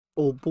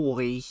Oh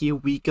boy, here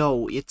we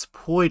go. It's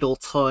portal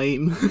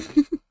time.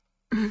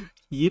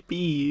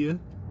 Yippee.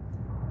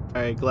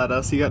 Alright,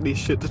 GladOS, you got any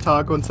shit to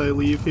talk once I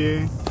leave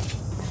here?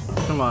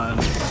 Come on.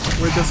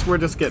 We're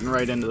just getting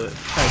right into it.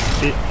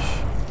 Hey,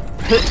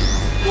 bitch.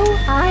 Who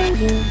are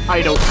you?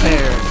 I don't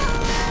care.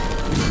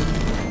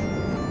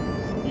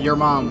 Your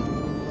mom.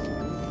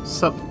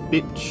 Sup,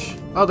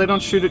 bitch. Oh, they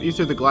don't shoot at you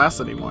through the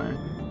glass anymore,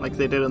 like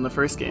they did in the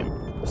first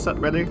game. Sup,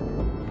 brother?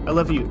 I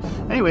love you.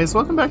 Anyways,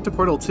 welcome back to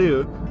Portal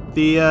 2.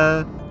 The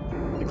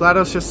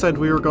GladOS just said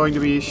we were going to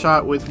be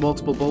shot with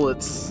multiple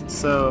bullets,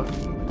 so,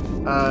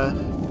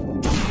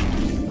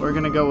 we're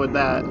gonna go with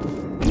that.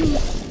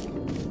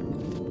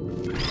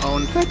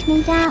 Owned. Put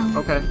me down.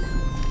 Okay.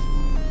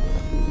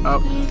 Oh.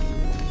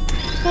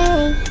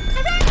 Hey.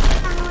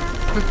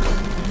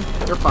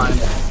 You're fine.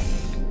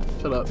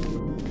 Shut up.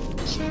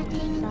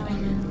 Checking now.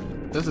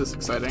 This is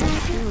exciting.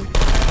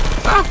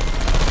 Ah!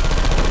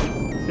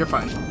 You're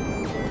fine.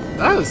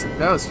 That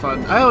was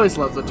fun. I always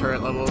love the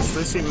turret levels.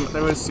 They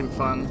always seem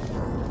fun.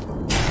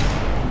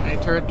 Any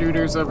turret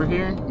duders over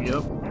here?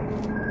 Yep.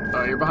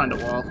 Oh, you're behind a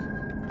wall.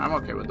 I'm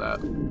okay with that.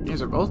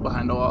 These are both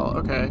behind a wall.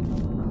 Okay.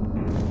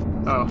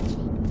 Oh.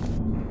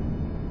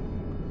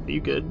 Are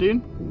you good,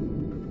 dude?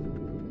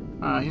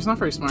 He's not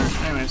very smart.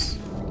 Anyways.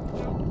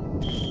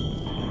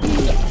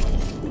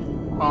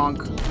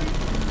 Bonk.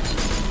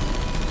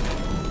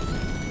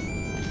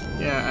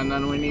 Yeah, and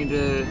then we need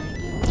to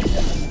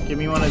give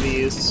me one of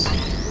these.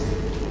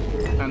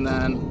 And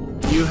then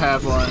you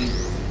have one.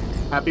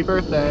 Happy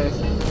birthday.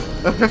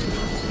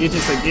 It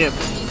is a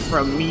gift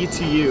from me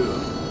to you.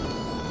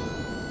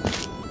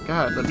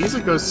 God, the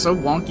music goes so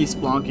wonky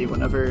splonky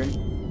whenever...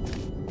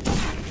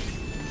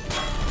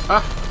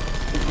 Ah!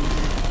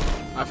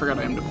 I forgot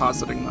I am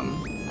depositing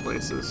them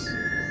places.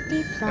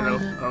 Hello.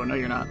 Oh, no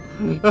you're not.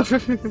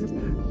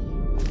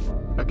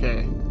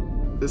 Okay.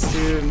 This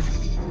dude...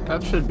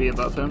 That should be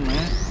above him,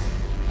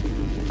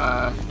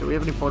 right? Do we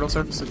have any portal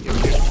surfaces? Yeah,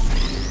 we do.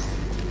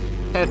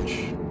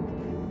 Hedge.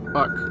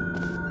 Fuck.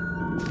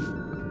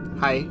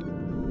 Hi.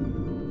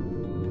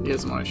 He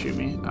doesn't want to shoot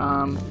me.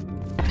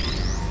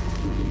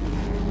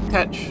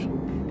 Hedge.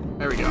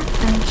 There we go.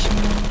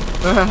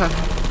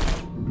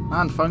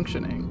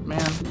 Non-functioning.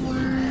 Man.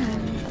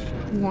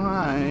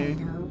 Why?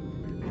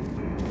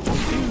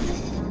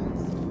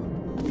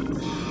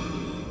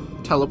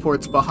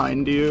 Teleports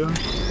behind you.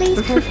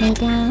 Please put me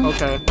down.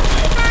 Okay.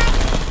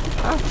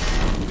 Ah.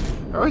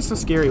 They're always so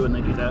scary when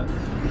they do that.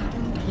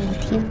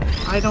 Hate you.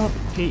 I don't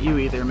hate you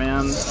either,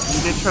 man.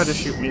 You did try to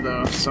shoot me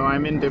though, so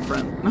I'm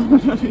indifferent.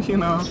 You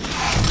know.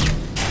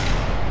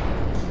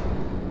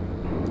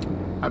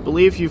 I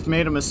believe you've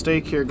made a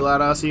mistake here,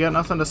 GladOS. You got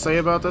nothing to say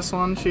about this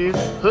one, Chief?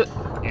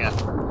 Yeah.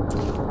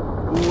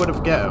 Who would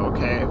have guessed?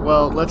 Okay,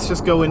 well, let's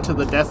just go into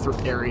the death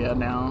area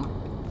now.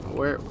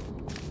 Where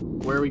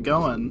are we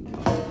going?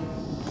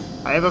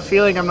 I have a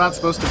feeling I'm not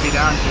supposed to be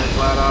down here,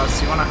 GladOS.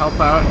 You wanna help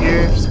out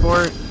here,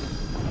 sport?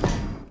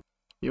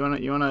 You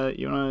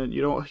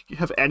don't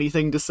have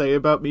anything to say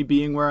about me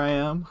being where I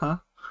am, huh?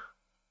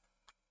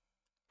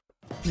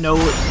 No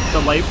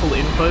delightful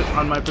input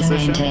on my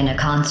position? To maintain a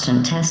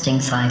constant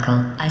testing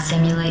cycle, I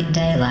simulate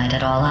daylight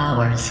at all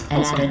hours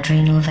and add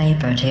adrenal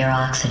vapor to your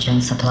oxygen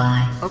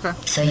supply. Okay.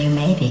 So you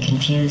may be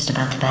confused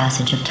about the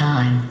passage of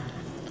time.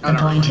 The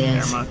point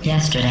is,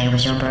 yesterday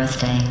was your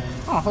birthday.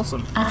 Oh,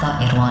 wholesome. I thought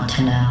you'd want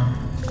to know.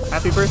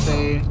 Happy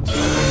birthday to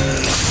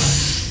me.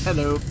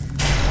 Hello.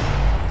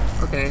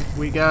 Okay,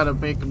 we gotta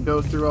make him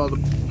go through all the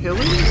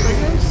pillars, I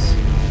guess?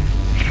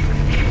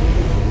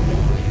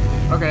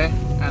 Okay,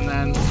 and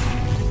then...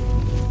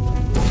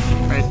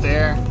 right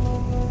there.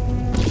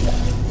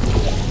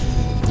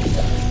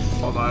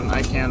 Hold on,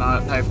 I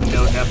cannot. I have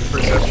no depth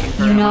perception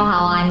currently. You know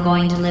how I'm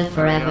going to live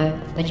forever,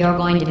 but you're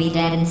going to be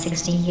dead in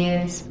 60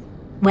 years?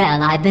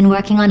 Well, I've been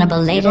working on a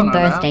belated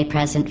birthday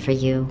present for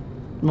you.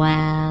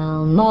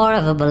 Well, more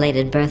of a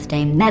belated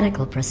birthday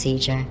medical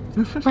procedure.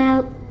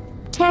 Well,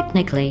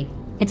 technically,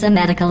 it's a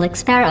medical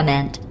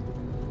experiment.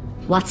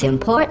 What's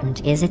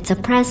important is it's a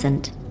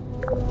present.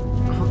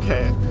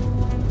 Okay.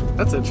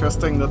 That's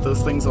interesting that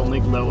those things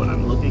only glow when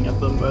I'm looking at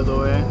them, by the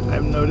way.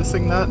 I'm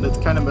noticing that, and it's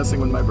kind of messing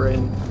with my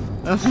brain.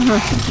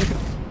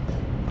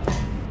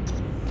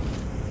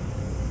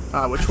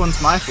 Which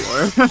one's my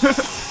floor?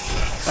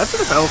 That's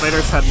if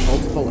elevators had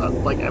multiple,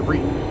 like every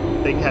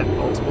thing had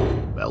multiple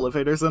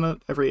elevators in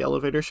it. Every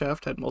elevator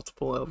shaft had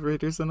multiple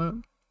elevators in it.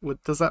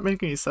 Does that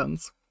make any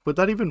sense? Would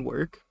that even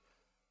work?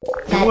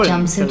 That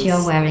jumpsuit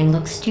you're wearing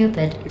looks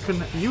stupid.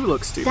 You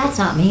look stupid. That's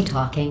not me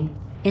talking.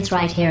 It's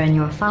right here in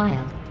your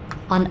file.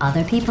 On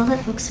other people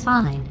it looks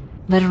fine.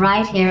 But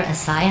right here a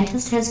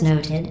scientist has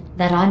noted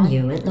that on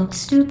you it looks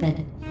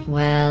stupid.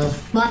 Well,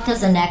 what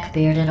does a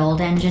neck-bearded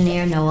old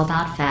engineer know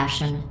about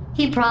fashion?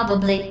 He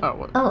probably...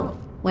 Oh,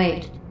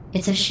 wait.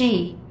 It's a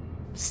she.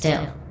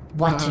 Still,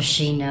 what does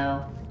she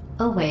know?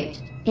 Oh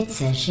wait, it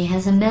says she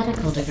has a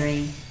medical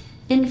degree.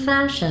 In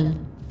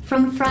fashion.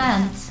 From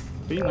France.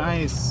 Be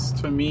nice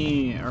to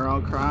me, or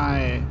I'll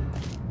cry.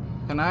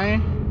 Can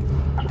I?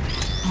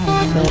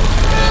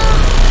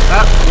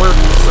 That worked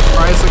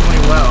surprisingly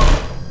well.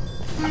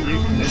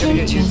 I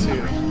get you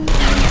too.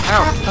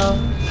 Ow!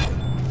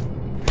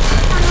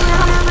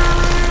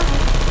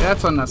 Yeah,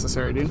 that's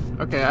unnecessary, dude.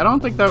 Okay, I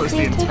don't think that was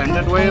the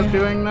intended way of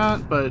doing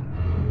that, but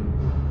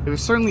it was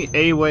certainly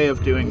a way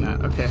of doing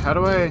that. Okay, how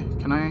do I...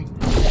 Can I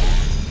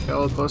get a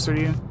little closer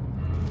to you?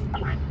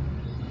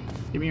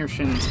 Give me your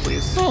shins,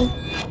 please.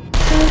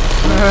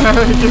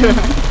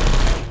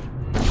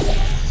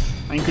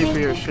 Thank you for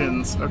your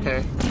shins.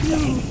 Okay.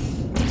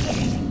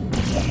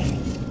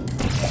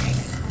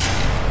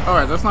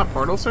 Alright, that's not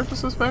portal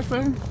surfaces back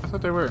there? I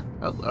thought they were.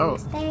 Oh.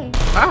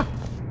 Ah!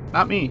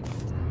 Not me.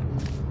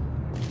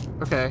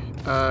 Okay,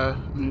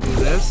 I'm gonna do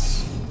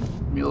this.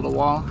 Give me a little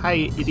wall.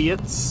 Hi,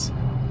 idiots.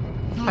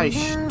 Hi,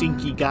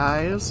 stinky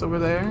guys over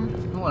there.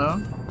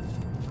 Hello.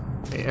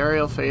 Okay,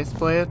 aerial faith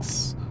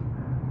plates.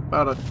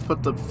 About to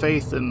put the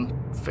faith in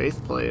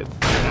faith plate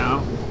right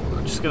now.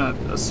 I'm just gonna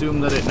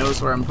assume that it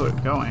knows where I'm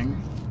going.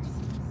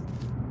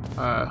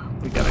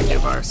 We gotta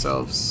give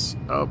ourselves...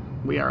 Oh,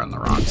 we are on the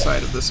wrong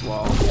side of this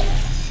wall.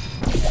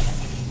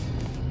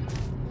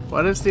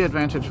 What is the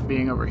advantage of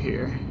being over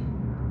here?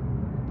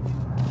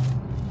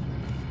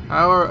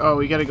 Oh,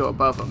 we gotta go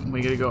above them.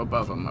 We gotta go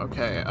above them.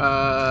 Okay,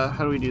 how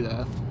do we do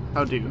that?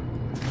 How do?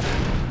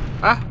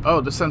 Ah!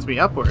 Oh, this sends me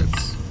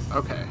upwards.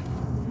 Okay.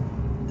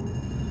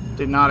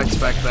 Did not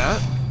expect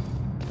that.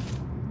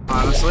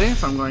 Honestly,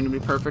 if I'm going to be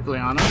perfectly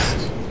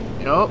honest.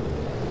 Yup.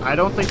 I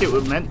don't think it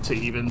was meant to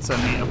even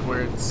send me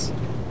upwards.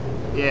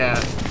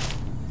 Yeah.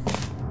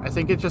 I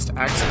think it just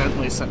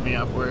accidentally sent me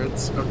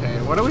upwards.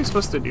 Okay, what are we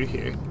supposed to do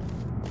here?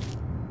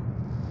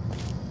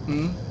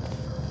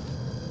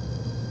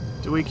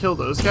 Do we kill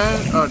those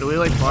guys? Oh, do we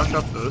like block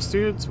up those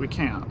dudes? We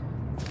can't.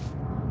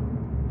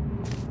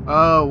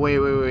 Oh,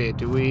 wait.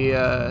 Do we,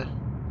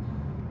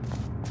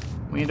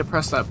 we need to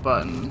press that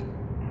button.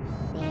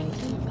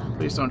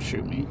 Please don't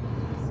shoot me.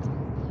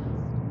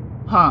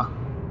 Huh.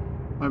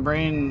 My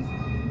brain...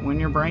 When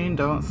your brain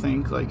don't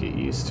think like it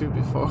used to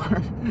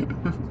before.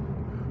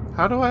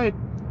 How do I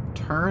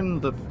turn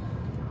the...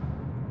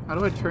 How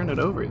do I turn it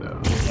over, though?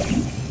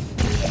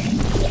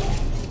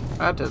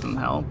 That doesn't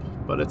help,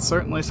 but it's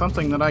certainly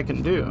something that I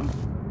can do.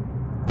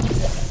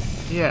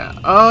 Yeah.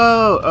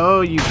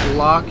 Oh, you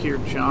block your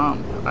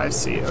jump. I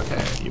see.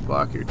 Okay, you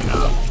block your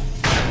jump.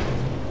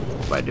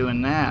 By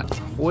doing that.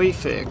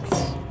 Perfect.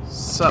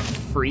 Sup,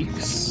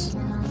 freaks?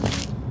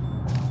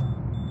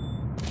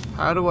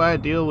 How do I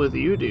deal with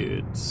you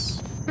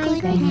dudes? Can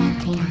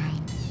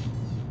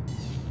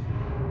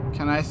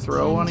I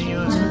throw one of you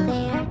in?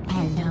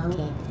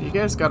 You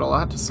guys got a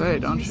lot to say,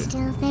 don't you?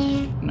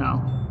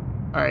 No.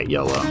 Alright,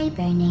 YOLO.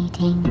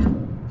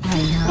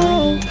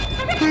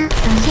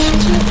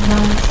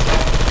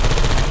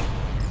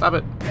 Stop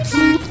it.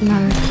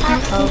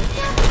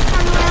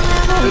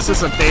 This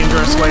is a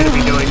dangerous way to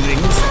be doing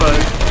things,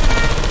 but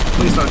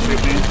please don't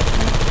shoot me.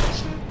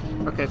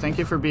 Okay, thank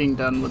you for being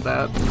done with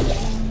that.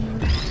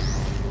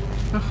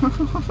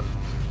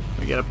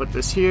 We gotta put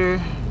this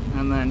here,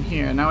 and then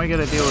here. Now we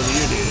gotta deal with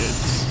you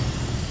dudes.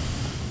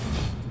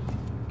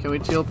 Can we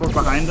teleport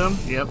behind them?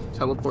 Yep,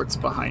 teleports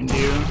behind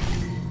you.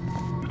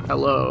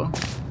 Hello.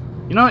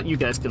 You know what? You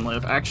guys can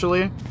live,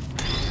 actually.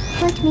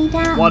 Put me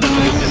down. One of you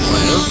can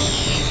live.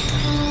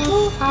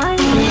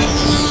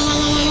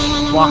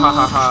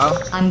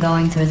 Wahahaha. I'm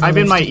going through the I'm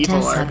in my list of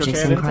evil test arc,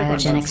 subjects okay? in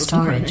cryogenic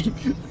storage.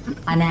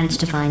 I managed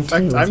to find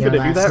two with I'm your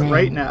gonna do last that name.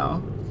 right now.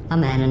 A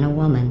man and a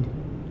woman.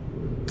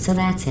 So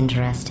that's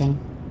interesting.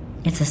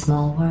 It's a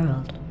small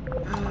world.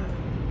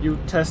 You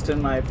tested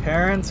my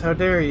parents? How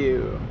dare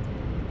you?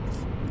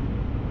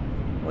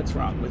 What's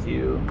wrong with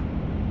you?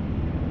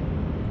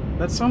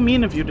 That's so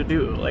mean of you to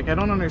do. Like, I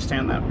don't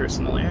understand that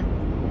personally.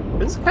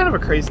 This is kind of a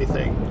crazy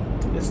thing.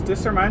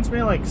 This reminds me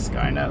of, like,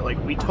 Skynet. Like,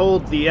 we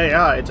told the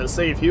AI to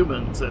save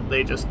humans, and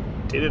they just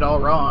did it all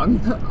wrong.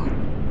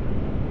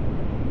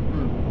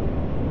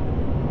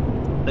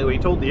 Like, we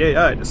told the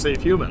AI to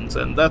save humans,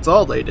 and that's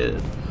all they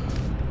did.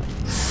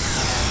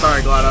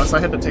 Sorry, GladOS, I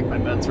had to take my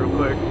meds real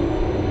quick.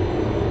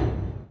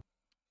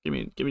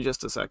 Give me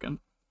just a second.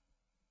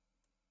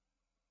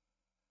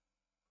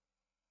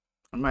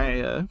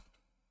 My,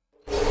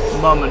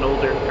 mom and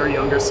older or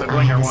younger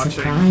sibling are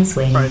watching. I have a surprise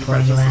waiting Pride for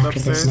you Prejudice after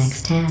upstairs. this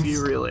next test. Do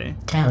you really?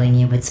 Telling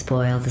you would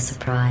spoil the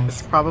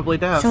surprise. Probably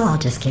death. So I'll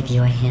just give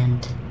you a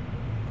hint.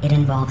 It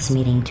involves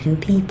meeting two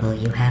people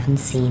you haven't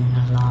seen in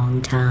a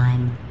long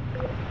time.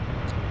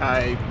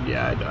 I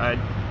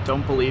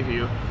don't believe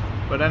you.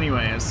 But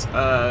anyways,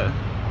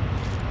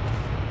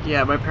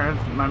 yeah,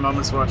 my mom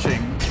is watching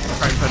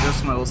Pride and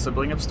Prejudice, my little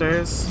sibling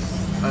upstairs.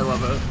 I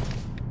love it.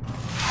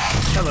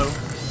 Hello.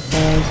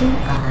 There you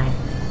are.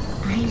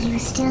 Are you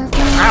still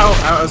there? Ow!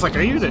 I was like,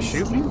 are you gonna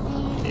shoot me?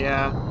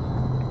 Yeah.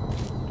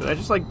 Did I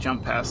just like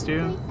jump past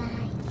you?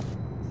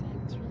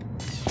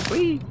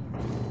 Whee!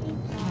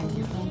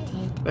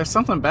 There's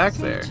something back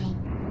there.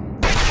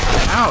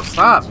 Ow,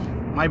 stop!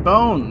 My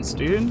bones,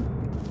 dude.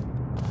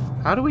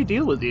 How do we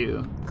deal with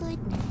you?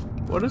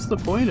 What is the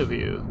point of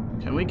you?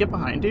 Can we get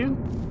behind you?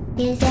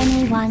 Is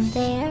anyone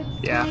there?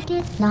 Yeah.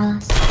 Get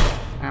lost.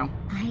 Ow.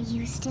 Are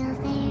you still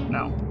there?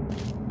 No.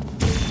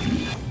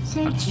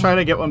 Let's try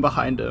to get one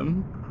behind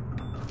him.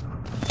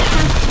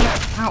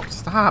 Ow,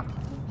 stop!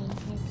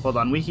 Hold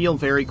on, we heal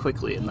very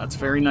quickly, and that's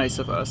very nice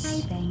of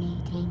us.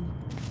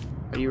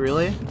 Are you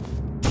really?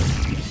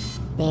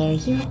 There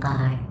you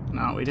are.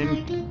 No, we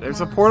didn't.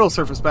 There's a portal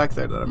surface back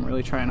there that I'm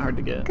really trying hard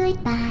to get.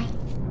 Goodbye.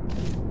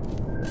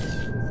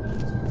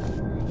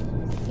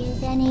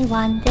 Is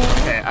anyone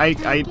there?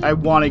 Okay, I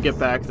want to get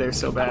back there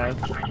so bad.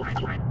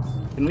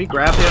 Can we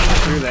grab him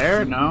through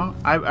there? No?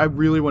 I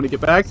really want to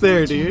get back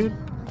there, dude.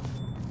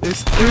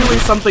 There's clearly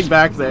something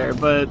back there,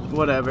 but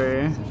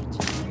whatever.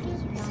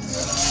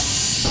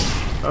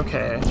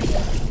 Okay.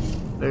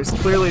 There's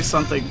clearly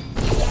something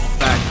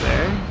back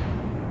there.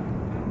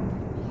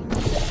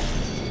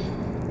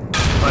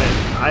 But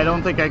I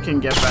don't think I can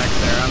get back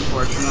there,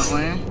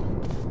 unfortunately.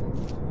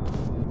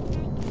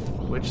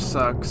 Which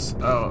sucks.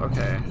 Oh,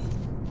 okay.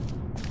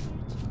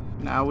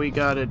 Now we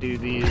gotta do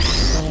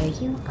these. There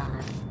you are.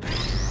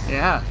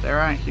 Yeah,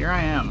 here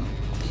I am.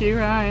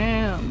 Here I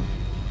am.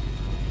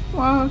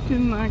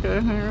 Walking like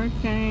a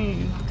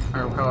hurricane.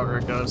 Or however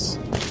it goes.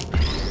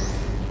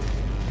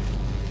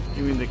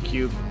 Give me the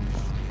cube.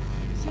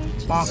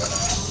 Bonk.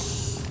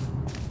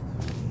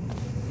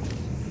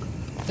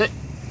 Hit.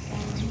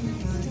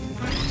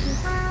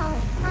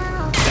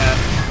 Yeah.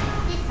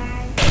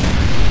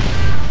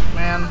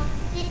 Man.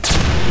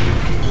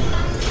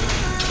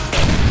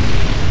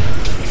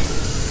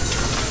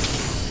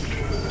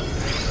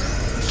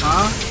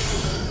 Huh?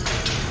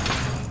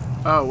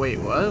 Oh, wait,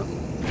 what?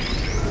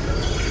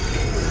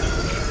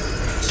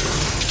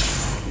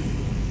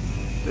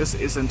 This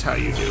isn't how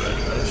you do it,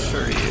 I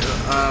assure you.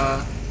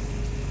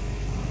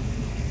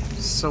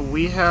 So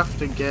we have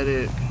to get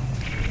it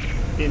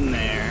in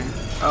there.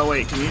 Oh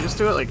wait, can you just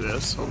do it like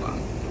this? Hold on.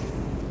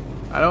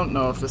 I don't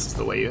know if this is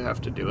the way you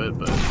have to do it,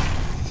 but...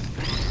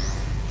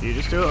 Do you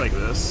just do it like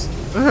this?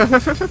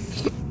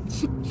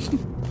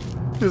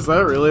 Is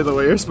that really the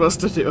way you're supposed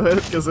to do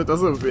it? Because it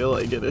doesn't feel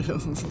like it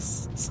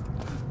is.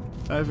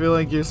 I feel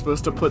like you're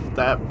supposed to put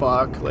that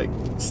block, like,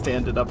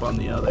 stand it up on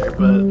the other,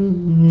 but...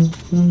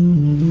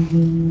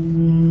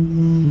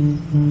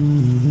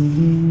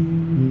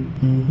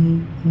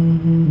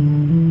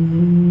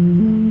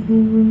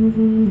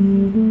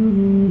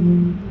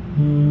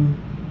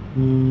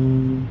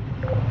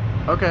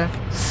 Okay.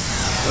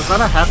 Was that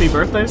a happy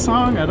birthday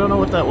song? I don't know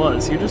what that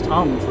was. You just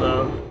hummed,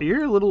 though.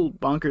 You're a little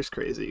bonkers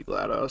crazy,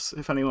 GladOS,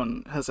 if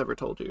anyone has ever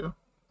told you.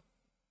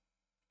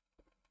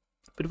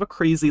 Bit of a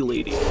crazy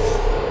lady.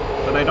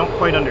 But I don't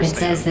quite understand. It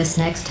says this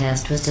next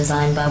test was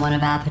designed by one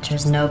of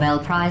Aperture's Nobel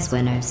Prize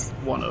winners.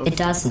 One of. It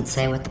doesn't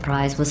say what the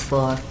prize was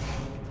for.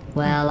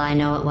 Well, I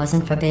know it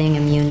wasn't for being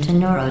immune to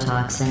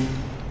neurotoxin.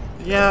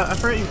 Yeah, I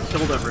thought you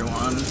killed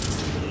everyone.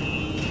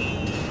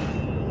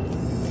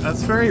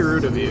 That's very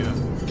rude of you.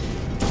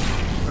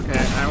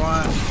 Okay, I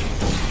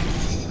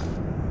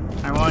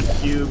want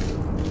cube.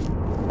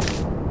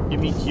 Give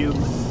me cube.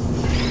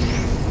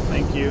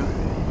 Thank you.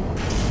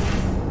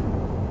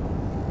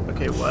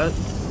 Okay, what?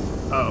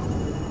 Oh.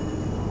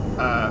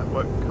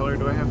 What color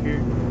do I have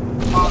here?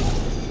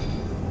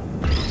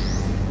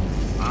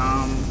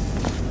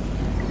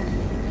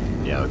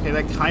 Yeah, okay,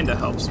 that kinda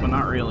helps, but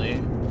not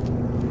really.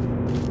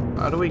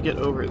 How do we get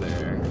over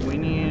there? We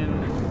need...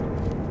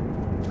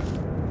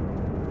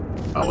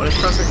 Oh, what does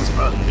pressing this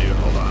button do?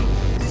 Hold on.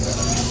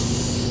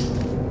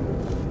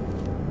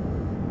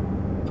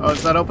 Oh,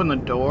 does that open the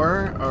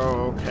door?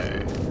 Oh,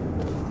 okay.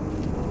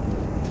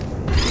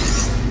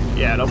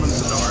 Yeah, it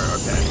opens the door,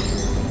 okay.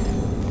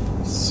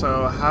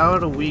 So how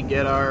do we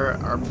get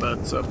our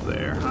butts up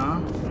there,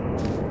 huh?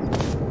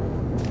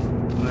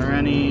 Are there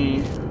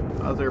any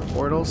other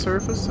portal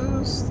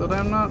surfaces that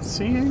I'm not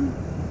seeing?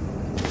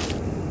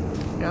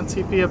 Can't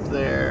TP up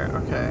there,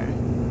 okay.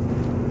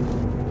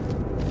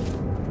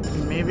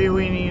 Maybe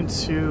we need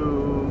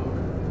to...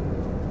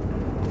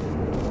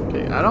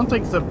 Okay, I don't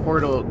think the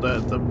portal,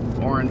 the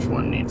orange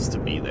one needs to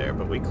be there,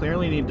 but we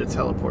clearly need to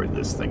teleport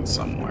this thing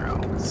somewhere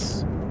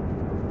else.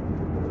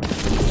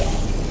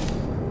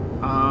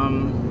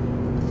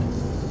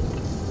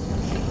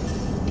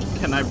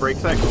 Can I break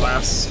that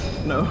glass?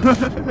 No.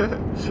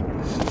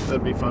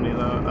 That'd be funny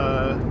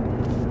though.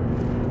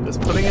 Does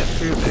putting it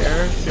through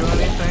there do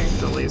anything?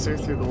 The laser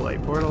through the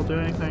light portal do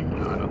anything?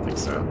 No, I don't think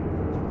so.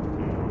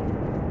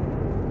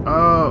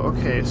 Oh,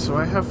 okay, so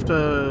I have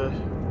to...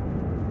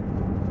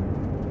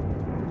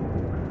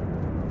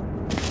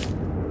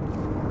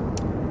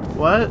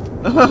 What?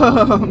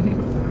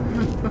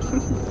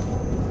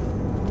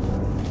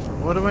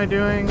 What am I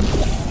doing?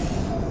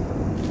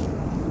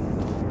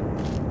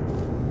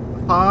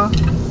 Huh?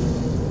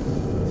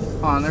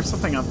 Hold on, there's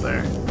something up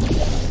there.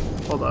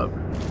 Hold up.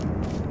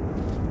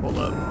 Hold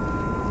up.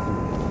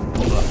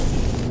 Hold up.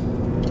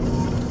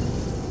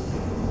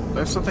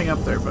 There's something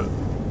up there, but...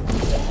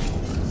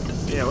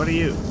 Yeah, what are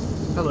you?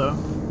 Hello.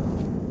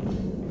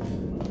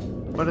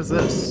 What is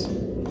this?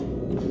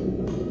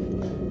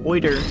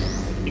 Oiter.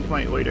 Ink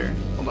my oiter.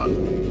 Hold on.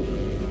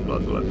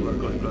 Glug, glug, glug,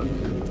 glug, glug.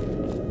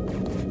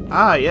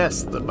 Ah,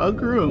 yes, the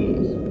bug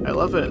room. I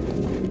love it.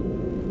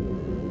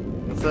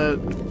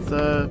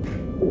 The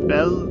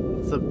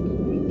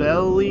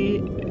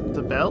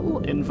The bell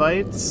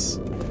invites,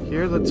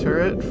 hear the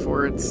turret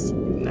for its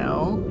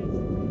knell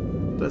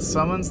that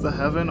summons the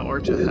heaven or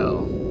to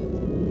hell.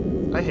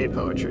 I hate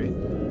poetry.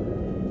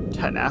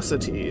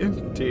 Tenacity.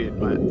 Dude,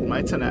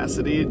 my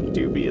tenacity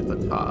do be at the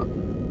top.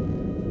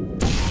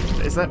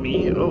 Is that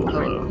me? Oh,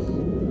 hello.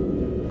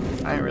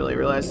 I didn't really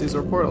realize these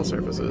were portal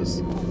surfaces.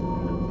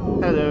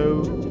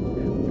 Hello.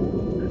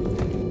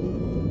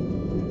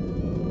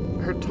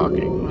 I heard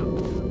talking.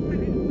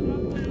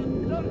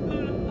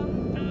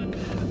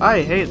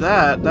 I hate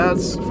that.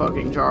 That's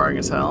fucking jarring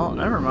as hell.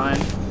 Never mind.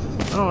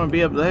 I don't want to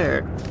be up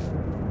there.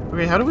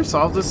 Okay, how do we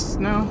solve this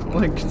now?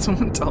 Like, can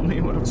someone tell me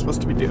what I'm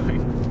supposed to be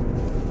doing?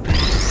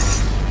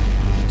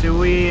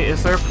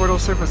 Is there a portal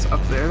surface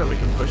up there that we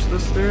can push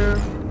this through?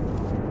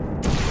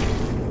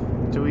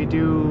 Do we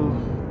do...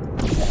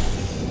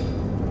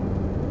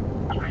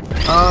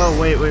 Oh,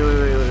 wait.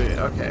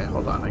 Okay,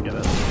 hold on, I get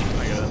it.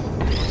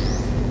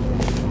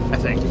 I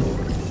think.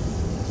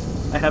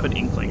 I have an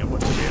inkling of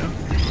what to do.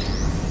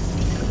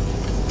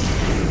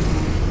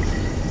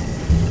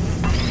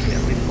 Yeah,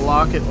 we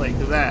block it like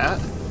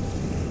that.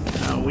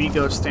 Now we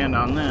go stand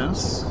on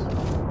this.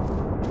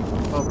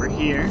 Over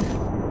here.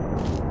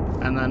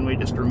 And then we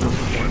just remove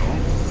the portal.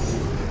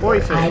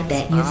 Boyface! I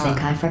bet you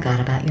think I forgot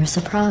about your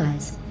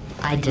surprise.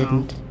 I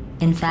didn't.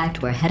 In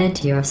fact, we're headed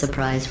to your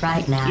surprise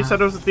right now. You said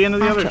it was at the end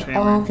of the other chamber.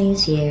 After all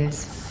these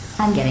years,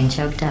 I'm getting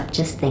choked up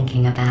just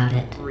thinking about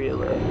it.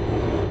 Really?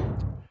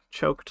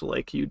 Choked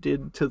like you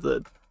did to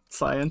the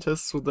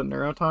scientists with the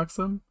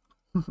neurotoxin?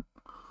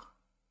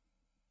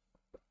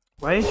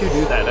 Why did you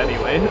do that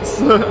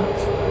anyways?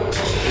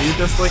 Are you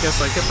just like a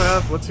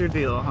psychopath? What's your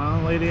deal,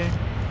 huh, lady?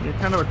 You're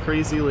kind of a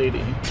crazy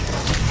lady.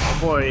 Oh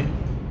boy.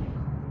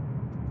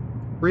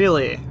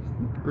 Really?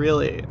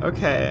 Really?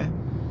 Okay.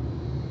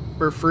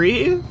 For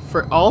free?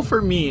 All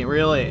for me,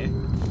 really?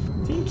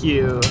 Thank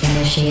you.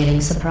 Initiating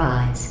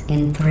surprise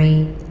in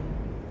 3,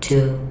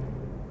 2,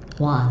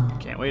 1.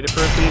 Can't wait for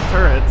the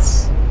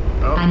turrets.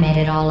 Oh. I made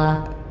it all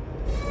up.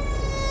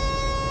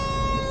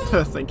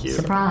 Thank you.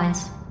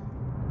 Surprise.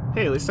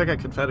 Hey, at least I got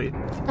confetti.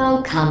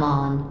 Oh, come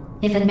on.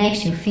 If it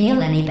makes you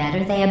feel any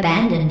better, they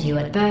abandoned you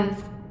at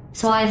birth.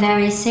 So I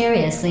very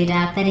seriously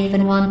doubt they'd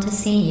even want to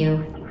see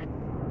you.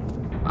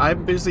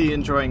 I'm busy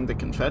enjoying the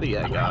confetti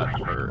I got,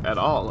 or at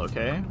all,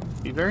 okay?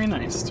 Be very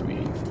nice to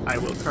me. I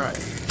will cry.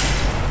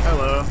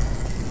 Hello.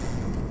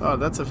 Oh,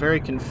 that's a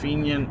very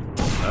convenient,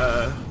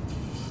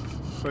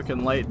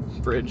 fucking light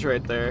bridge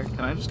right there. Can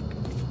I just...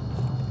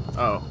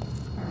 Oh.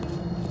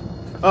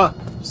 Oh!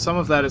 Some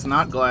of that is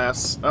not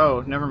glass.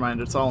 Oh, never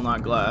mind, it's all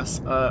not glass.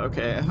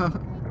 Okay.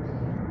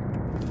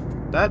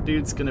 That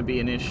dude's gonna be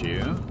an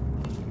issue.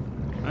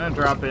 I'm gonna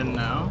drop in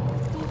now.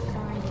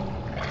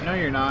 No,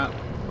 you're not.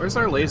 Where's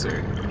our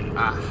laser?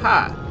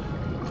 Aha!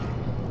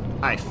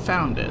 I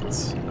found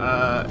it.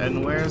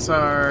 And where's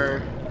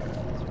our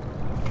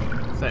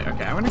thing?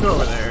 Okay, I'm gonna go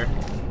over there.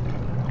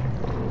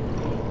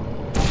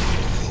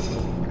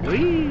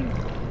 Whee!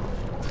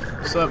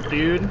 What's up,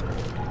 dude?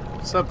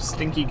 What's up,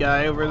 stinky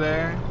guy over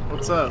there?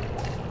 What's up?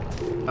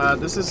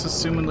 This is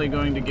assumedly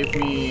going to give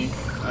me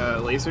a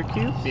laser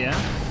cube? Yeah?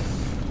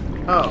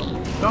 Oh,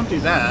 don't do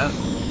that.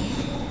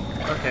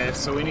 Okay,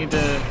 so we need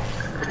to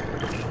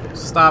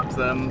stop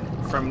them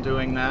from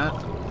doing that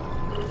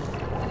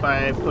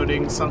by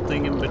putting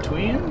something in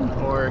between,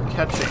 or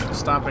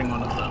stopping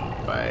one of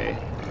them by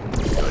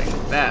doing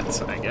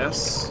that, I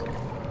guess.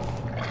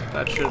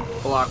 That should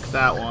block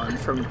that one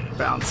from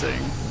bouncing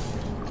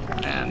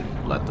and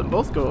let them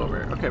both go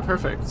over. Okay,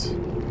 perfect.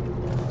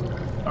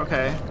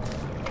 Okay.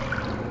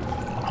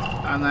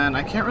 And then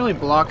I can't really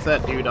block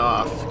that dude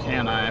off,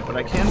 can I? But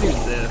I can do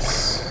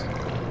this,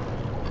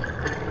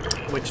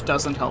 which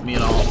doesn't help me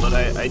at all, but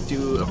I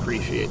do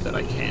appreciate that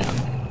I can.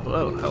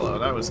 Whoa, hello,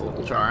 that was a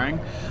little jarring.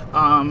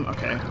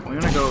 Okay, we're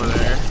gonna go over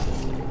there.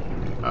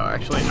 Oh,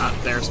 actually not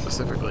there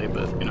specifically,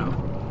 but, you know.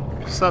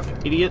 What's up,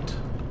 idiot?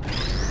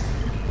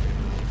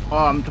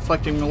 Oh, I'm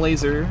deflecting the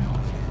laser.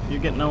 You're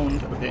getting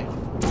owned. Okay,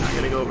 I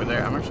gotta go over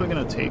there. I'm actually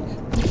gonna take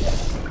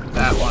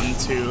that one,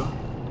 too.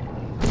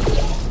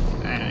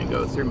 And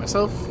go through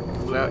myself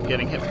without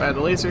getting hit by the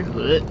laser.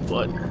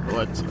 What?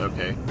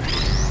 Okay.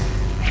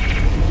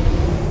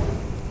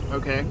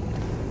 Okay.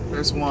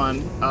 There's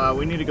one.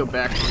 We need to go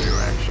back through,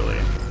 actually.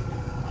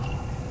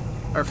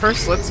 Or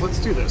first, let's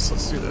do this.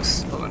 Let's do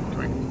this. Hold on,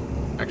 come here.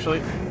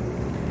 Actually,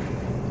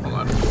 hold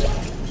on.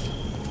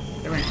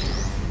 Come here.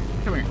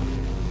 Come here.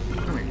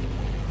 Come here.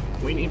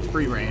 We need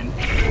free reign.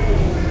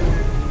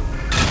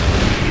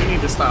 You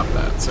need to stop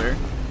that, sir.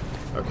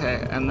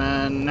 Okay, and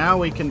then now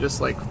we can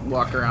just, like,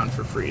 walk around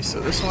for free. So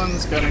this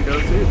one's gonna go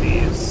through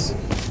these.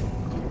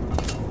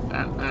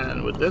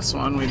 And with this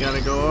one, we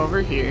gotta go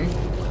over here.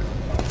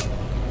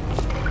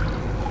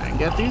 And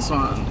get these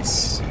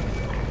ones.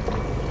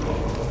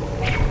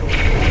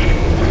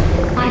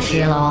 I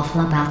feel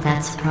awful about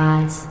that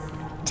surprise.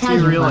 Tell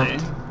you really?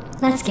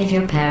 what, let's give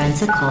your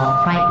parents a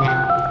call right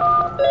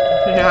now.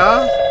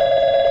 Yeah?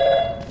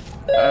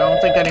 I don't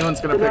think anyone's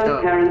gonna pick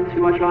up. Parents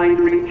you are trying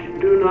to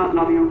reach do not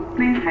love you.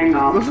 Please hang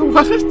up. What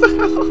the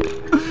hell?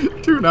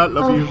 do not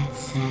love Oh, you. that's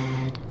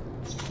sad.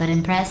 But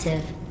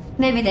impressive.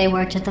 Maybe they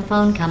worked at the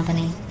phone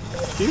company.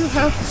 Do you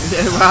have...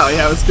 Yeah, wow,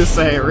 yeah, I was gonna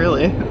say,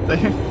 really?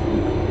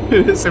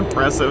 It is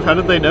impressive. How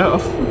did they know?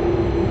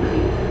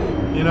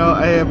 You know,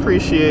 I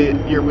appreciate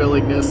your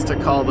willingness to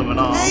call them and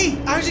all. Hey,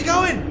 how's it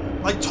going?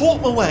 I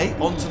talked my way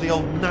onto the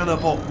old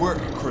nanobot work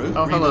crew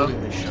Oh, hello.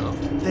 rebuilding this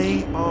shaft.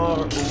 They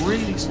are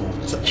really small.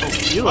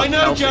 You look I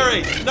know, healthy.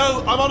 Jerry.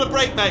 No, I'm on a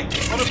break, mate.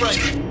 On a break.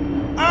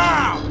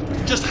 Ah!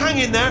 Just hang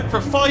in there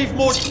for 5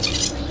 more...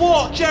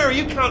 What, Jerry?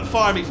 You can't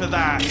fire me for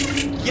that.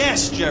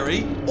 Yes,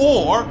 Jerry.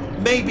 Or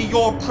maybe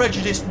your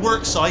prejudiced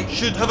worksite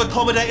should have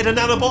accommodated a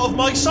nanobot of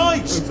my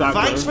size.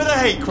 Exactly. Thanks for the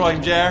hate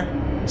crime, Jer.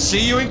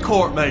 See you in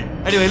court, mate.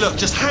 Anyway, look,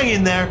 just hang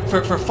in there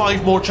for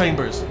 5 more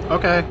chambers.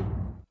 Okay.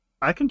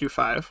 I can do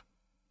 5.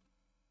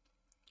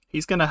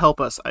 He's gonna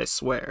help us, I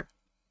swear.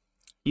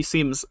 He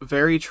seems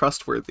very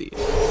trustworthy.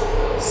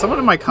 Someone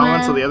in my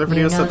comments on the other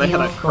video you know said they the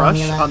had a old crush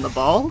formula. on the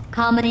ball.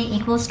 Comedy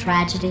equals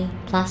tragedy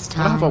plus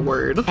time. I have a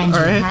word, And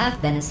alright? you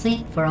have been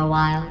asleep for a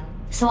while.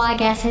 So I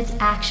guess it's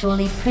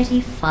actually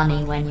pretty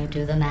funny when you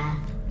do the math.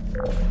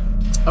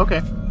 Okay.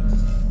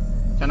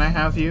 Can I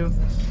have you?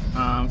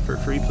 For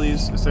free,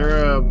 please? Is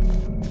there a...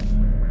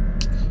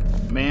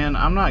 Man,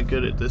 I'm not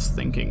good at this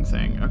thinking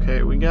thing.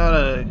 Okay, we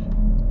gotta...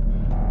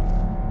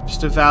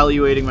 Just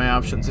evaluating my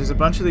options. There's a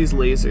bunch of these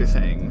laser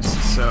things,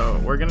 so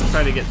we're gonna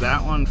try to get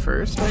that one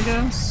first, I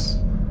guess?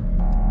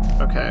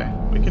 Okay,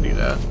 we can do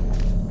that.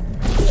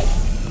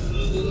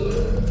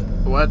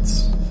 What?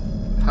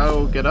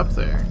 How get up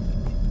there?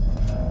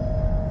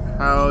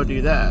 How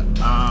do that?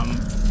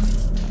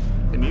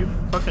 Can you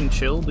fucking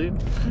chill, dude?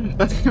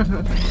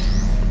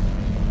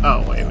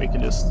 Oh, wait, we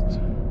can just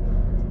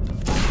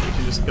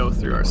go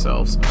through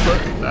ourselves.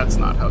 That's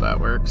not how that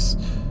works.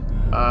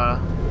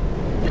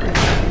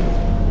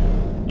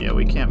 Yeah,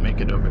 we can't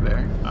make it over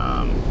there.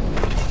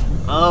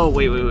 Oh,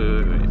 wait,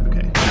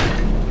 okay.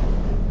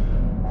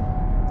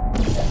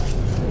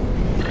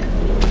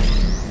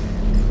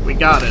 We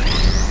got it.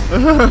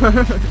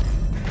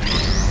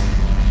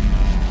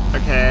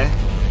 Okay.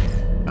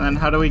 And then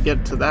how do we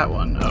get to that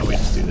one? Oh, we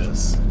just do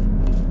this.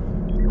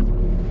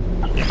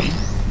 Gimme.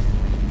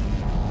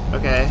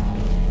 Okay.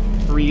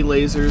 3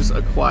 lasers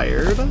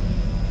acquired.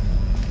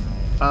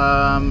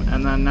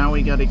 And then now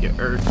we gotta get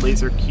our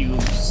laser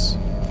cubes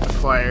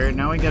acquired.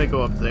 Now we gotta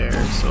go up there,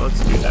 so let's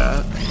do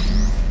that.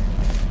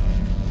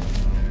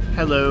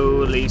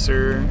 Hello,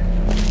 laser.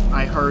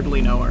 I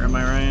hardly know her, am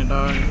I right,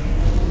 dog?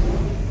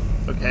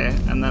 Okay,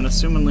 and then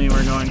assumingly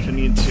we're going to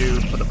need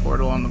to put a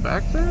portal on the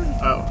back there?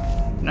 Oh,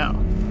 no.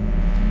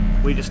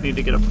 We just need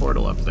to get a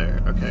portal up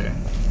there, okay.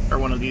 Or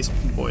one of these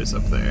boys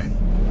up there.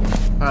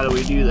 How do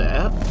we do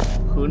that?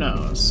 Who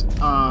knows?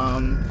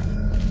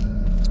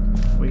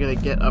 We gotta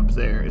get up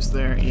there. Is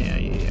there? Yeah.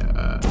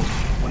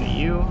 One of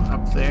you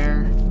up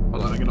there.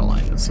 Hold on, I gotta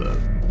line this up.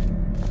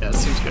 Yeah, it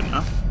seems good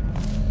enough.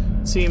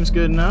 Seems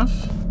good enough.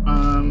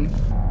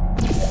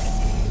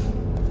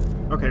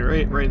 Okay,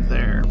 right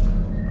there.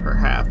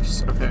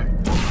 Perhaps. Okay.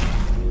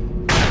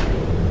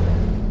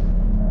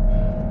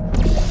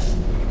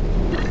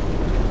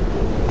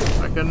 Is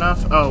that good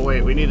enough? Oh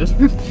wait, we need to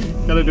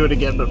gotta do it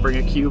again, but bring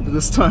a cube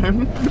this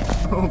time.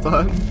 Hold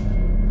on.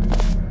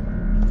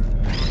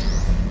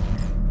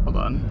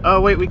 Oh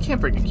wait, we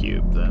can't bring a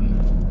cube then.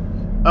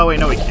 Oh wait,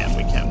 no we can.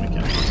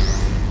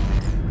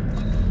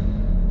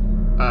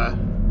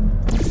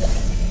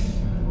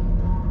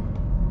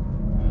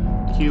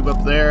 Cube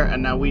up there,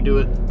 and now we do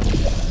it.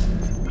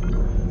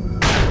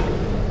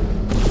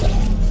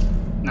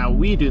 Now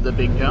we do the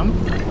big jump.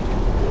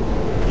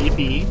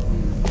 EP.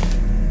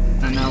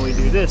 And now we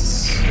do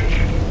this.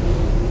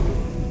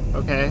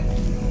 Okay.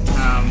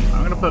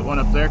 I'm gonna put one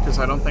up there because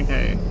I don't think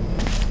I...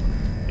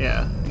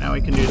 Yeah, now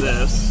we can do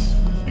this.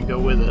 And go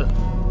with it.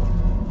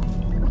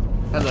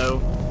 Hello.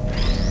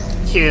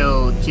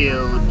 Kill.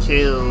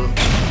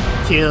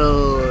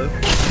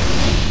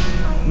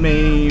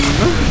 Maim.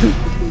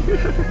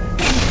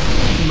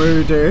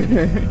 Murder.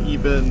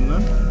 Even.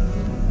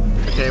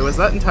 Okay, was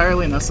that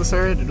entirely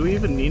necessary? Did we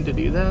even need to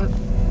do that?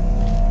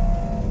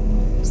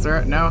 Is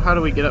there... Now, how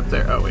do we get up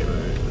there? Oh, wait.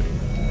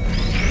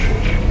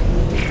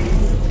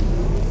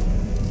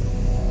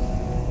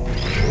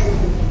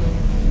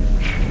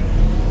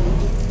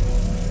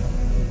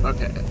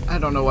 Okay, I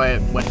don't know why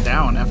it went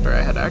down after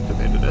I had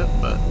activated it,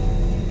 but...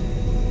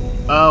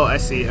 Oh, I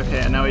see. Okay,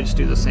 and now we just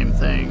do the same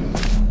thing.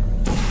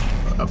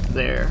 Up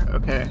there.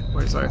 Okay,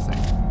 where's our thing?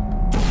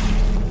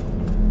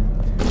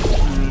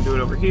 I'm gonna do it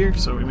over here,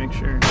 so we make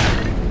sure...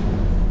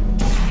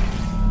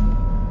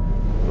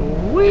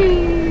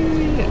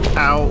 Whee!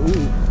 Ow.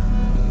 Ooh.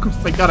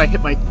 Thank God I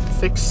hit my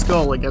thick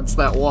skull against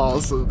that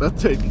wall so that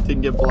thing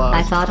didn't get blocked.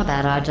 I thought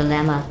about our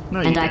dilemma,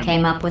 No, you and I didn't.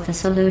 came up with a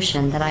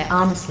solution that I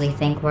honestly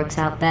think works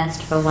out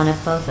best for one of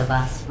both of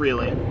us.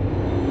 Really?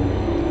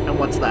 And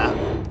what's that?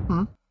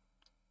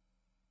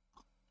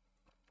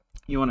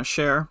 You want to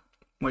share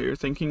what you're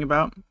thinking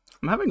about?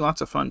 I'm having lots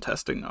of fun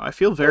testing, though. I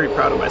feel very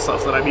proud of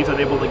myself that I'm even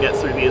able to get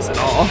through these at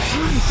all.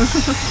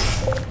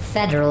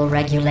 Federal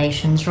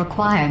regulations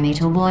require me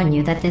to warn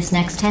you that this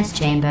next test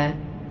chamber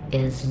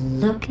is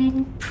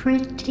looking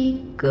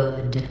pretty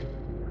good.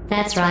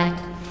 That's right.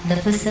 The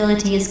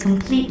facility is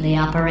completely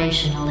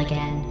operational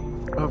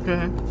again.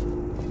 Okay.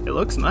 It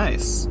looks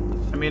nice.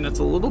 I mean, it's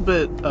a little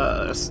bit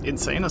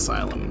insane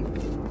asylum,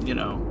 you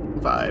know,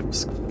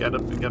 vibes. Got a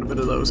bit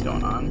of those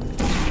going on.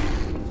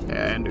 Okay,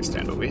 I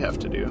understand what we have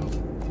to do,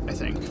 I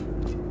think.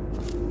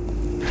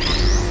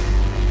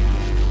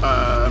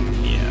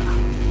 Yeah.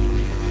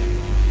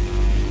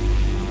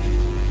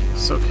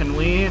 So can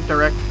we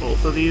direct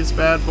both of these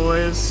bad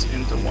boys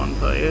into one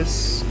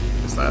place?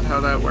 Is that how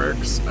that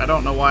works? I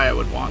don't know why I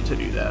would want to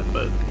do that,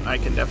 but I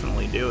can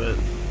definitely do it.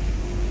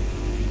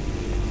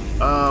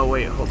 Oh,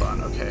 wait, hold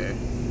on, okay.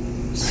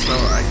 So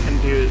I can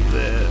do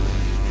the...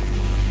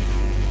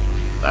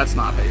 That's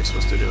not how you're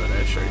supposed to do it, I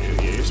assure you.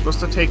 You're supposed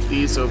to take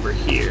these over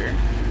here.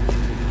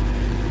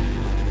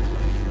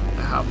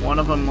 Have one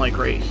of them, like,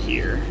 right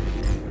here.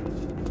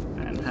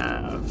 And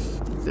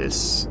have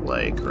this,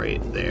 like,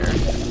 right there.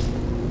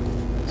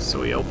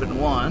 So we open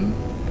one.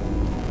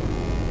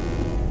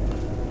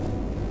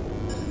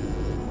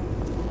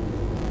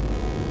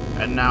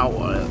 And now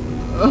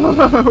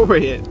what?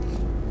 Wait.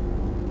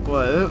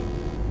 What?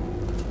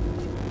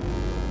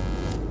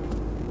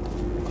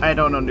 I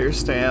don't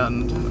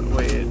understand.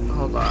 Wait,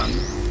 hold on.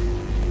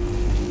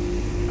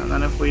 And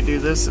then if we do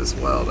this as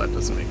well, that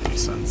doesn't make any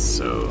sense.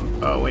 So,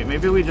 oh wait,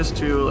 maybe we just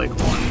do like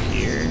one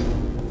here.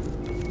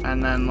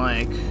 And then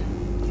like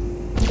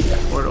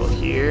portal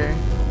here.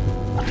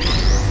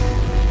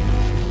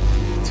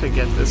 To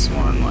get this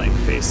one like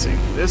facing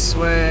this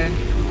way.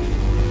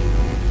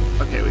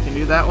 Okay, we can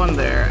do that one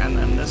there, and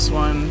then this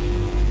one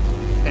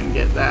can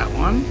get that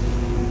one.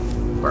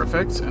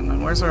 Perfect. And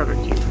then where's our other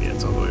cube? Yeah,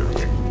 it's all the way over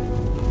here.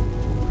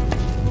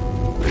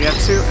 We got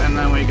two, and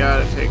then we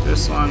gotta take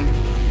this one.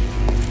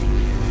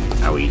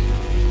 Owie.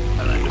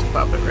 And then just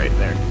pop it right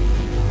there.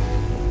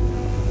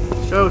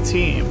 Go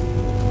team.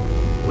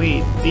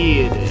 We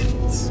did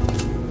it.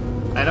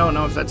 I don't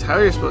know if that's how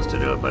you're supposed to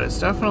do it, but it's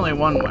definitely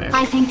one way.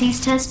 I think these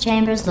test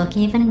chambers look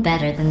even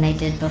better than they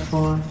did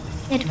before.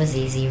 It was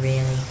easy,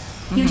 really.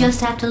 You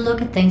just have to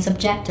look at things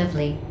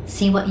objectively,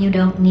 see what you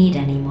don't need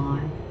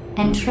anymore,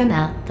 and trim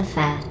out the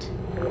fat.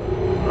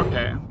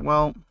 Okay,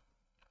 well,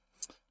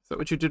 is that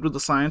what you did with the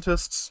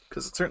scientists?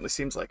 Because it certainly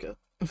seems like it.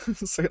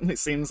 It certainly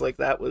seems like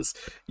that was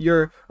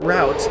your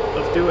route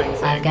of doing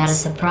things. I've got a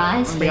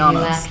surprise for you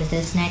after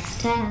this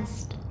next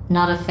test.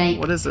 Not a fake,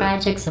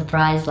 tragic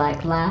surprise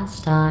like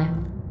last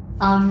time.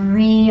 A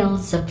real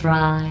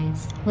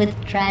surprise with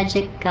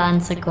tragic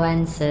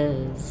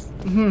consequences.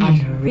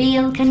 And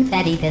real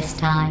confetti this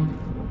time.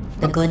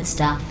 The good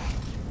stuff.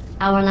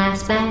 Our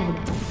last bag.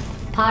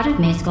 Part of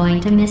me's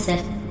going to miss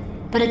it.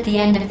 But at the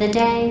end of the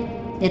day,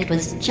 it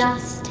was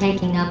just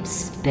taking up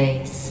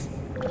space.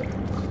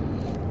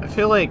 I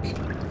feel like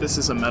this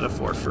is a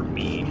metaphor for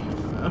me.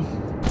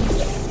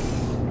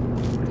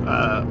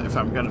 If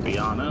I'm gonna be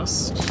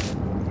honest.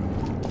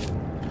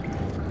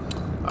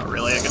 Oh,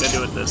 really? I gotta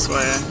do it this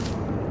way?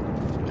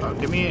 Oh,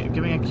 give me a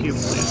cube,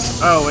 please.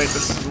 Oh, wait,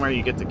 this is where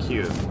you get the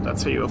cube.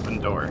 That's how you open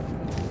door.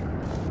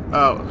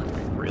 Oh,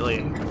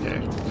 really? Okay.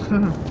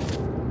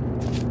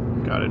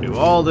 Gotta do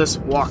all this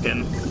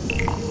walking.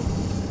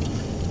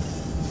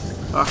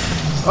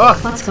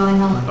 What's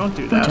going on? Don't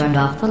do that. Who turned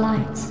off the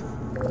lights?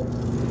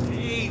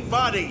 Hey,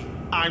 buddy.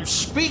 I'm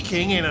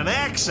speaking in an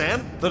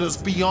accent that is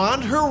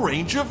beyond her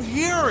range of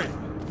hearing.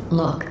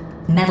 Look,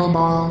 Metal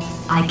Ball,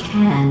 I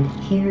can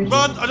hear you.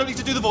 Run! I don't need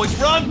to do the voice.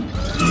 Run!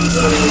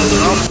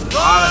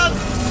 Run!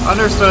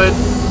 Understood.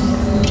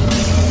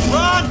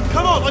 Run!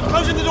 Come on, I'm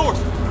closing the doors.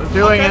 I'm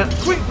doing it.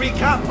 Quick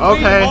recap.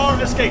 Okay. We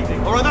are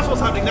escaping. Alright, that's what's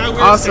happening now.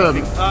 We're Awesome.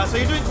 escaping. So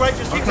you're doing great.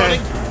 Just keep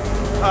running.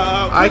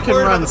 I can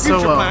run so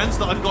well. Plans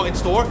that I've got in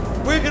store.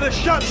 We're gonna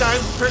shut down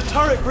her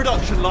turret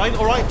production line.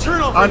 Alright,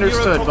 turn off her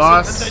Understood, neurotoxin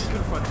boss. and then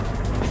confront her.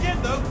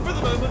 Again, though, for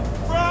the moment,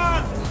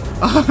 run!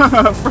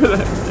 For the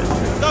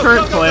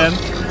current plan,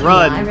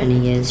 run. The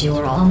irony is you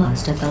were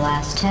almost at the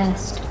last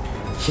test.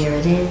 Here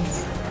it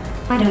is.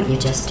 Why don't you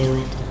just do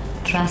it?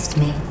 Trust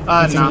me,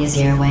 it's an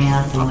easier way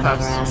out than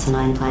whatever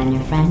asinine plan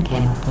your friend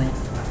came up with.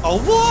 Oh,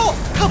 what?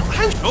 Come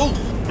on, oh!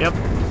 Yep.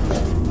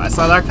 I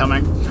saw that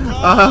coming.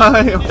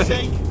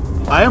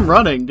 I am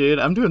running, dude.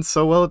 I'm doing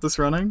so well at this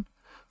running.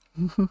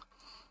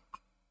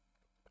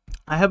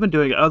 I have been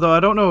doing it, although I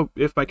don't know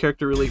if my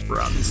character really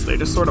runs. They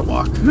just sort of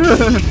walk. Come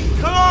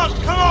on,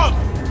 come on!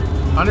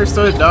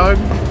 Understood, dog.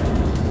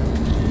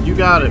 You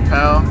got it,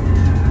 pal.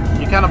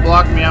 You kind of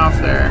blocked me off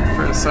there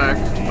for a sec,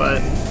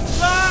 but...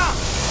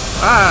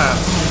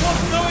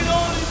 What's going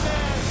on in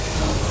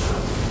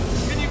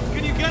there?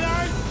 Can you get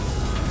out?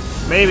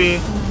 Maybe.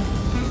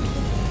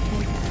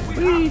 We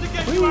have to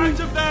get you out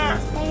of there!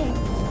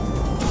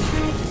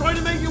 Try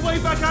to make your way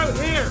back out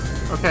here!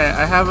 Okay,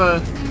 I have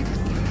a...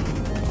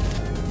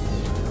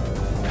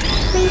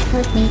 Please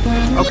put me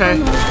down. Okay.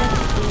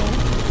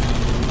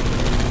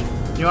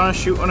 You want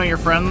to shoot one of your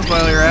friends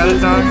while you're at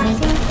it, dog?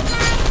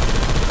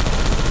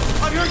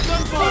 I heard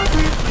gunfire!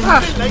 It's a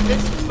bit late,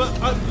 this, but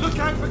look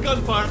out for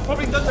gunfire.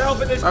 Probably doesn't help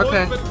at this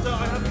point, but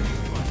I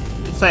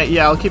haven't...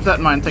 Yeah, I'll keep that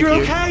in mind, thank you.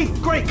 You're okay?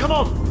 Great, come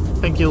on!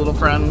 Thank you, little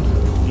friend.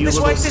 You This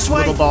way.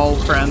 little ball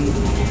friend.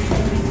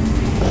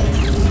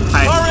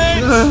 Hi.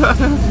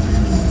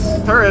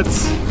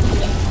 Turrets! Turrets.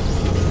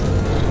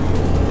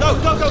 Go.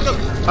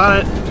 On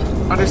it.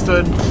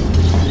 Understood.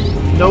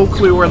 No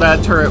clue where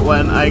that turret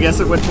went. I guess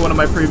it went to one of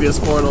my previous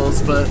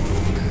portals, but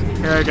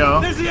here I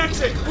go. There's the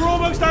exit. We're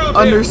almost out of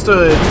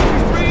Understood. here.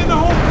 He's bringing the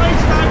whole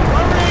place down.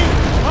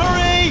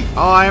 Hurry!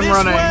 Oh, I'm This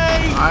running.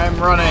 way. I'm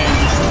running.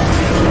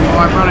 Oh,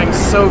 I'm running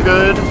so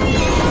good.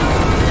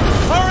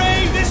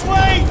 Hurry! This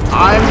way!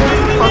 I'm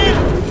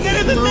Get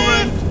in the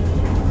moving. lift!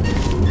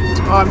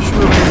 Oh, I'm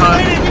moving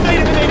high. We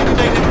made it.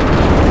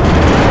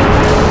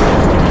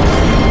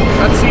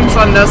 That seems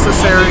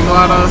unnecessary,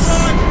 GladOS.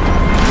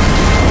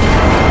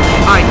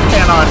 I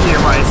cannot hear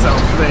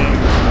myself think.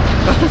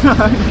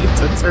 I need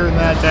to turn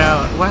that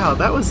down. Wow,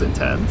 that was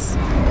intense.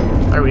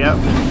 Are we up?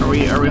 Are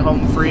we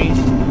home free?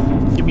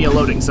 Give me a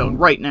loading zone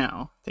right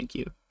now. Thank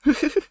you.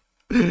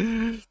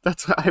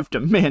 That's what I've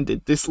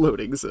demanded, this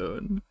loading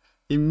zone.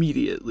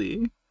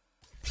 Immediately.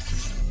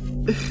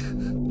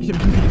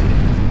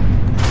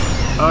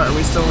 Oh, are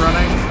we still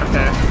running?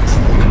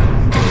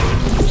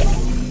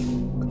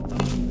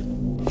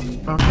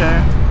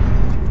 Okay.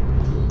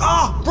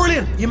 Ah,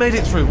 brilliant! You made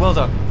it through. Well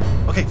done.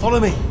 Okay, follow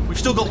me. We've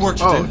still got work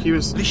to do. Oh, he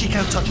was... At least she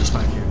can't touch us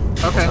back here.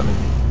 Okay.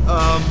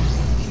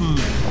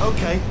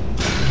 Okay.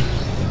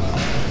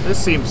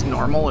 This seems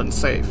normal and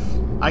safe.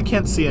 I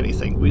can't see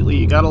anything. Wheatley,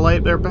 you got a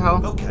light there,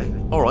 pal? Okay.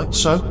 Alright,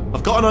 so,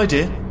 I've got an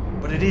idea,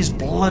 but it is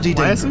bloody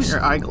Why dangerous. isn't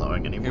your eye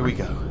glowing anymore? Here we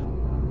go.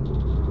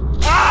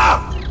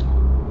 Ah!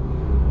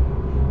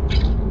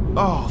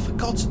 Oh, for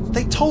God's...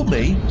 They told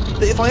me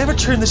that if I ever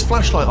turned this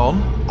flashlight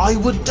on, I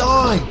would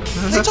die.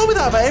 They told me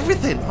that about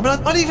everything. I mean, I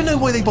don't even know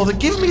why they bothered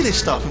giving me this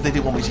stuff if they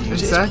didn't want me to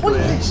use Exactly.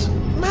 it. It's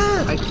pointless.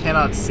 Man. I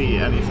cannot see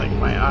anything.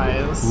 My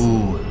eyes.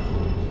 Ooh.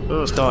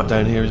 Ugh. It's dark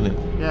down here, isn't it?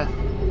 Yeah.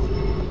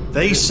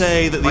 They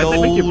say that the Why'd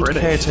they make you old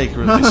British?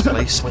 caretaker of this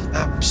place went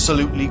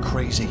absolutely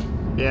crazy.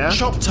 Yeah?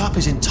 Chopped up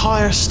his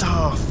entire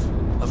staff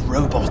of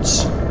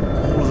robots.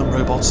 All of them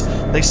robots.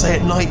 They say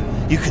at night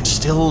you can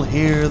still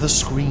hear the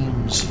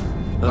screams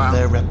of Wow.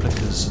 their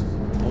replicas.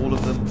 All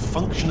of them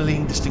functionally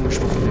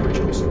indistinguishable from the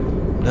originals.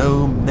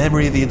 No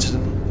memory of the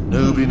incident.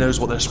 Nobody knows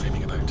what they're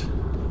screaming about.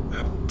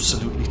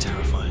 Absolutely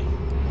terrifying.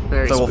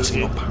 Very Though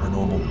obviously spooky. not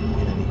paranormal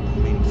in any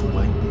meaningful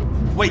way.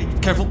 Wait,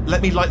 careful.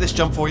 Let me light this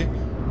jump for you.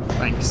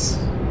 Thanks.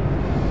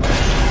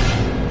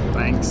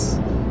 Thanks.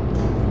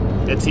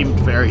 It seemed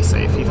very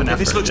safe, even Okay,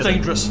 after this I looks did it.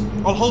 dangerous.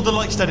 I'll hold the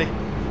light steady.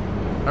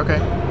 Okay.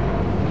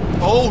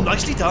 Oh,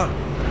 nicely done.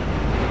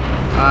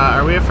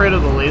 Are we afraid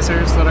of the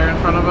lasers that are in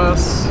front of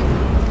us?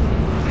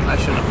 I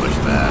shouldn't have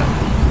pushed that.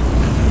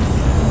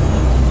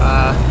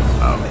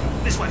 Oh.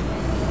 This way.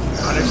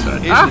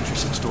 Understood. Here's an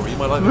interesting story. You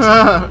might like this.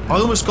 I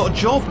almost got a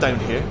job down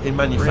here in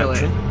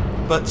manufacturing.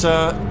 Really? But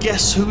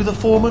guess who the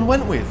foreman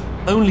went with?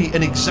 Only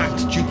an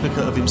exact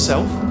duplicate of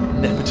himself.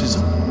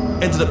 Nepotism.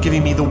 Ended up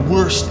giving me the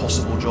worst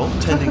possible job,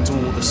 tending to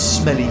all the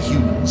smelly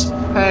humans.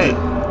 Hey.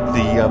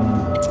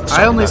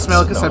 I only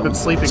smell because I've been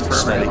sleeping for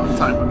a very long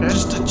time, okay?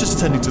 Just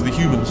attending to the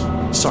humans.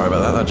 Sorry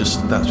about that.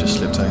 That just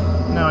slipped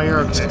out. No, you're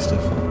okay.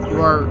 Sensitive.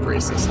 You are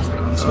racist.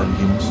 though. Smelly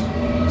humans.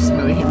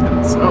 Smelly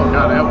humans. Oh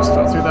god, I almost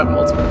fell through that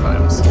multiple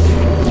times.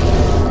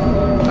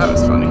 That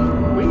was funny.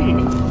 Wee.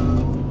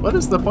 What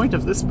is the point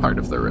of this part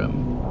of the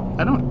room?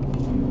 I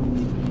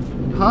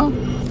don't... Huh?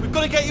 We've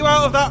got to get you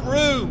out of that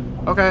room.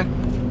 Okay.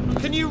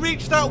 Can you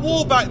reach that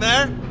wall back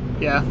there?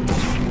 Yeah.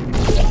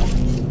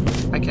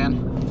 I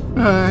can.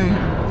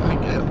 I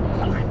get.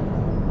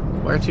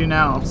 Where to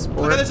now,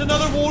 sport? Okay, there's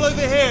another wall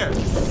over here.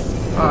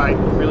 Oh, I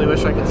really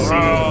wish I could see.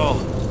 Oh,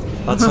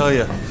 I'll tell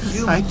you.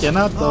 I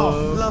cannot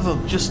though. Oh, love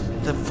them. Just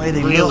the way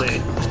they Really?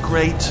 look is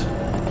great.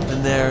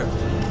 And their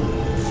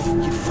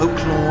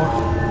folklore.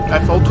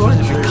 Folklore?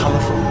 Very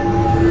colourful.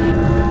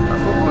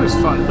 Folklore is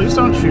fun. Please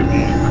don't shoot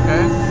me,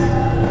 okay?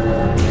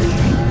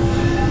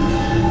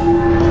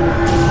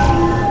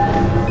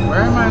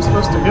 Where am I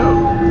supposed to go?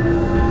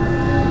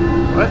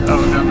 What?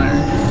 Oh, down there.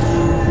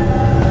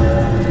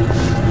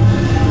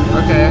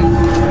 Okay.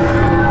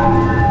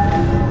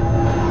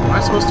 Am I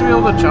supposed to be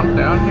able to jump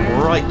down here?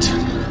 Right.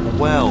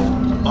 Well,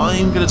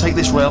 I'm going to take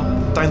this rail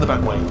down the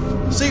back way.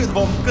 See you at the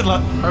bottom. Good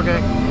luck. Okay.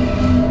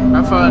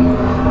 Have fun.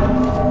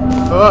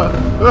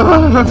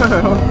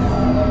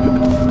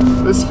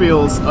 This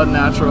feels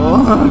unnatural.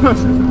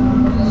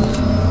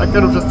 I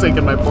could have just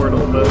taken my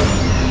portal, but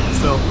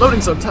still.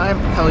 Loading zone time!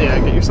 Hell yeah,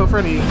 get yourself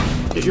ready.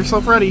 Get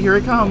yourself ready, here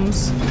it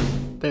comes.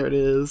 There it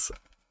is.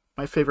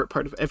 My favorite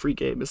part of every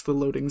game is the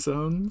loading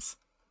zones.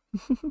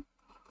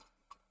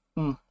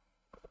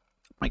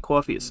 My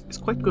coffee is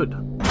quite good.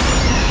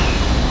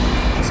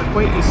 It's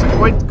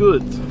quite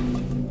good.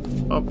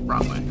 Oh,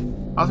 wrong way.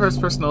 Authorized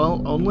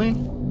personnel only?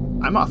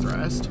 I'm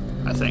authorized,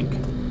 I think.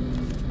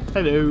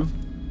 Hello.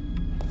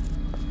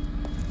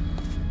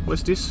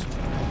 What's this?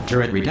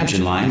 Turret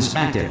redemption lines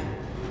active.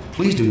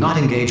 Please do not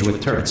engage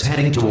with turrets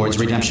heading towards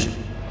redemption.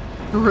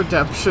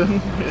 Redemption?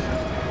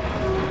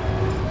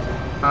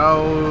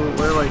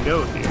 Where do I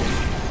go here?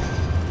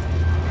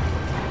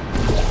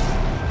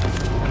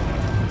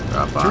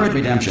 Drop on Turret it.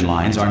 redemption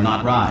lines are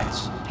not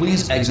rides.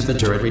 Please exit the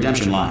turret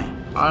redemption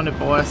line. On it,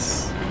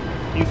 boys.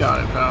 You got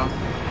it, pal.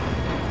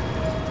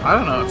 I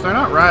don't know. If they're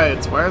not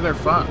rides, why are they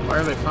fun? Why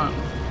are they fun?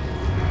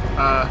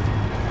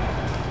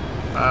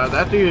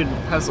 That dude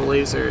has a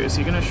laser. Is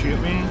he gonna shoot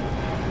me?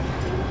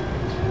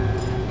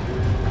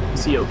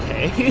 Is he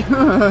okay?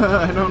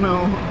 I don't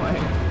know. Like,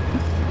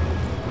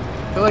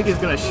 I feel like he's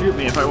gonna shoot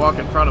me if I walk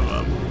in front of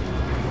him.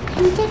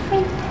 I'm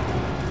different.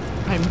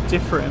 I'm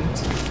different.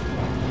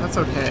 That's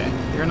okay.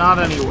 You're not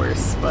any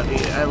worse, buddy.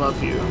 I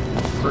love you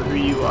for who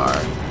you are.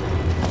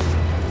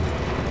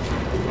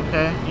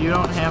 Okay? You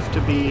don't have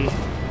to be...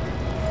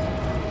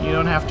 You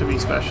don't have to be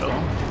special.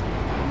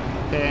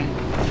 Okay?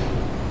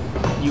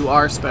 You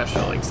are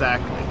special,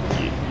 exactly.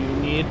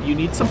 You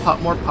need some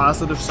more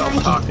positive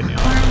self-talk in you.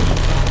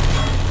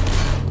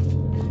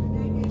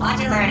 Watch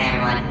and learn,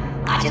 everyone.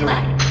 Watch and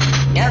learn.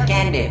 No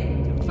can do.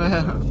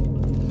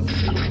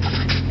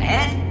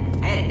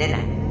 I hit it, didn't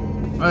I?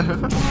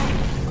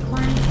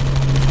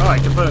 Oh, I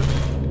can put a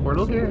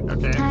portal here?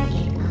 Okay.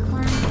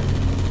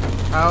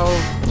 How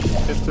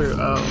get through?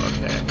 Oh,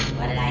 okay.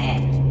 What did I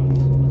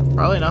hit?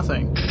 Probably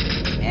nothing.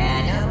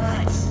 Yeah, no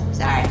bullets.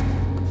 Sorry.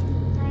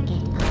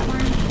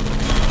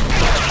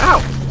 Ow!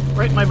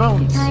 Right in my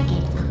bones.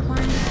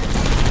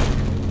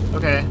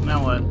 Okay,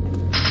 now what?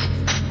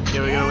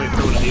 Yeah, we gotta wait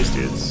for one of these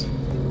dudes.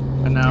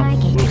 And now,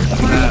 whoop, do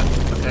that.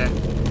 Okay.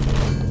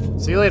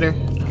 See you later.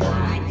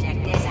 Alright,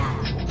 check this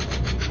out.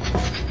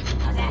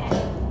 How's that?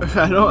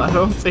 I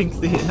don't think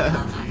the,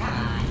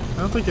 I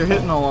don't think you're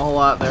hitting a whole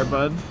lot there,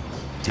 bud.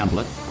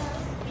 Template.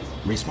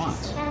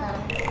 Response.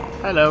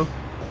 Hello.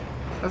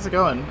 How's it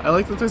going? I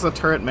like that there's a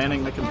turret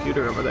manning the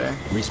computer over there.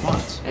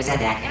 Response. Who said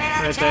that?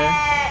 Right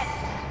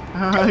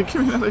there.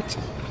 Give me another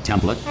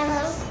Template.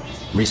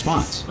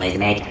 Response. Lazy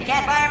mate. You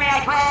can't fire me,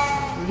 I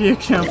quit! You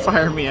can't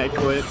fire me, I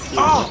quit.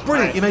 Oh,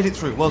 brilliant! You made it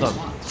through. Well done.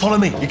 Follow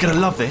me. You're gonna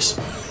love this.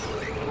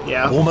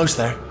 Yeah. Almost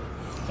there.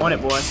 Want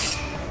it, boys.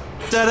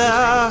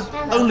 Ta-da!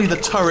 Only the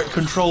turret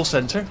control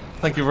center.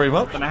 Thank you very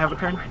much. Can I have a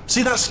turn?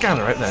 See that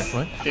scanner right there,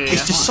 right? Yeah.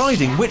 It's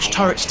deciding which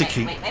turrets to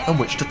keep and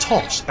which to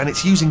toss, and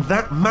it's using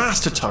that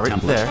master turret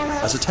Template. there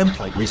as a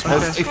template.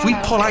 Response. Now, if we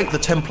pull out the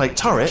template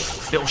turret,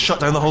 it'll shut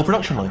down the whole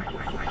production line.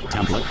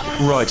 Template.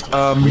 Right,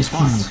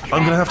 Response.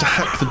 I'm gonna have to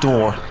hack the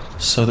door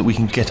so that we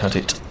can get at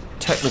it.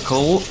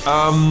 Technical,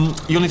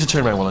 you'll need to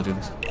turn around while I do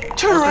this.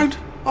 Turn around!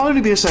 I'll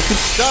only be a second.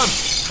 Done!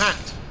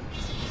 Hacked.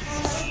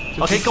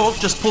 Okay, go on,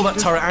 just pull that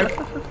turret out.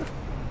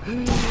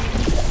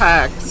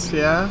 Hacks,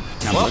 yeah?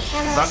 Well,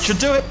 Template. that should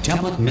do it.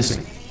 Template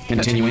missing.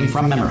 Continuing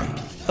from memory.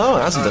 Oh,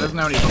 it hasn't Oh, done there's it.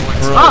 no need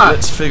for Right,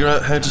 let's figure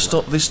out how to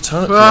stop this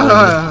turret.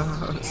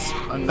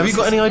 Have you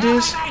got any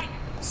ideas?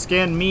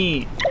 Scan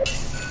me.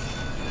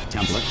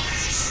 Template.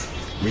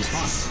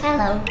 Response.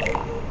 Hello.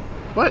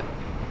 What?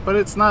 But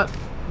it's not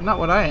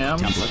what I am.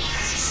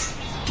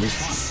 Template.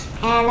 Response.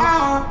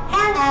 Hello,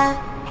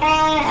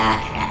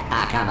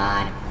 come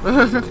on.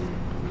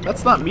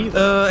 That's not me,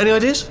 though. Any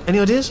ideas? Any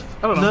ideas?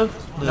 I don't know.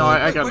 No? No,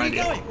 I got Where an are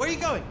you idea. going? Where are you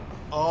going?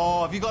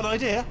 Oh, have you got an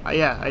idea?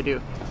 Yeah, I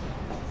do.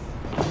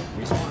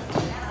 Response.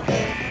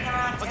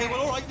 Okay,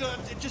 well, alright,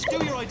 just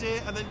do your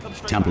idea and then come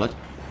straight back. Template.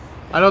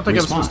 I don't think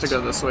Response. I'm supposed to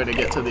go this way to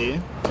get to the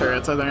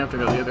turrets. I think I have to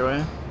go the other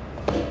way.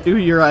 Do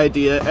your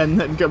idea and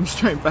then come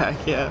straight back,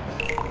 yeah.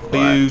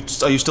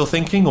 Are you still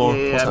thinking, or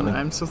Yeah, what's I'm, happening?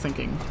 I'm still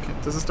thinking. Okay,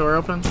 does this door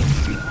open?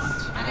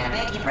 I'm gonna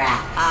make you proud.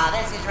 Oh,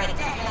 this is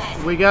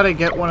ridiculous. We gotta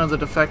get one of the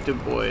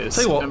defective boys.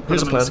 Tell you what, and put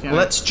here's a them in the plan. scanner.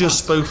 Let's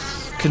just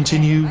both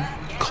continue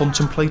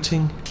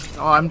contemplating.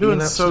 Oh, I'm doing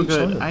in so absolute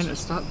good. silence. I know.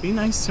 Stop. Be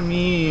nice to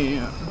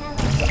me.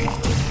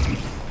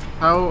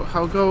 How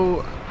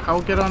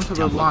get onto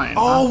the line?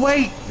 Oh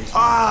wait! No!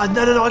 I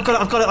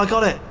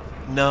got it!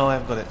 No, I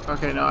haven't got it.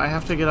 Okay, no, I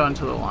have to get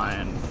onto the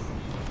line.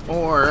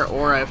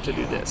 Or I have to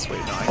do this. Wait,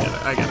 no,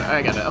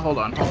 I get it. Hold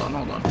on.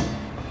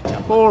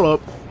 Hold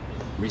up.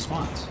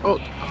 Response. Oh,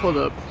 hold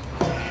up.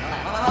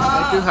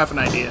 I do have an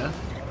idea.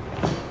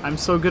 I'm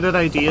so good at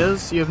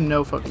ideas, you have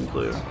no fucking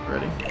clue.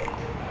 Ready?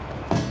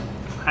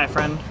 Hi,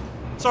 friend.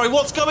 Sorry,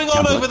 what's going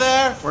on Template. over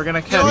there? We're gonna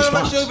I'm catch.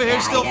 actually over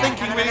here still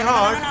thinking really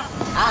hard.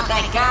 Oh,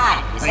 thank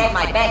God. You saved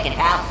my bacon,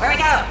 pal. Where we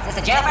go? Is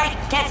this a jailbreak?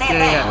 Can't say a thing,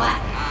 Yeah. what?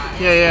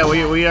 Yeah,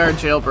 we are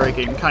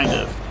jailbreaking, kind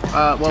of.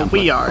 Well,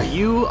 we are.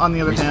 You, on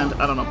the other hand,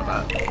 I don't know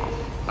about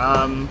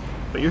that.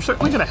 But you're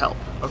certainly gonna help,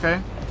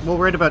 okay? We'll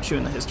write about you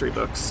in the history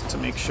books to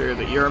make sure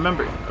that you're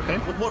remembered, okay?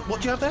 What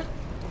do you have there?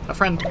 A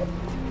friend.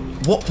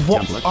 What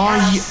Template. are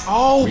you?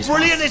 Oh, Response.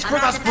 brilliant!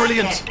 That's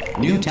brilliant.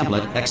 New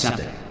template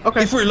accepted.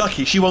 Okay. If we're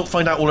lucky, she won't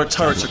find out all her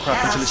turrets are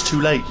crap until it's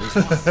too late.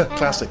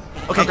 Classic.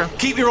 Okay,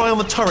 keep your eye on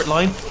the turret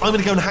line. I'm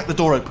gonna go and hack the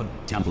door open.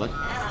 Template.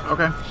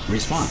 Okay.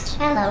 Response.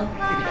 Hello.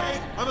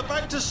 I'm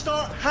about to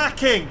start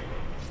hacking.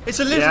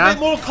 It's a little Yeah? bit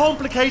more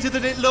complicated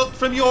than it looked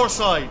from your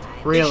side.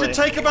 Really? It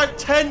should take about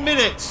 10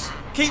 minutes.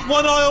 Keep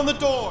one eye on the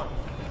door.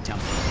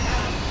 Template.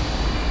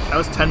 That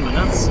was 10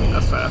 minutes.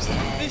 That's fast.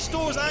 This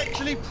door's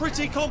actually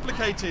pretty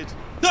complicated.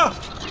 Ah!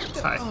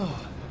 Hi.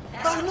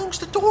 How long's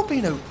the door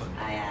been open?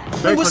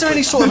 Very Was there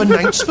any quickly. sort of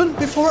announcement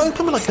before it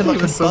opened? Like a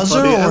was so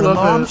buzzer funny. I or an love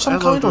alarm it. of some I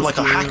love kind? Or this like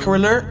a game. hacker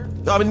alert?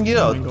 I mean, you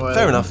know, God.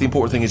 fair enough, the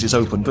important thing is it's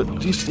open, but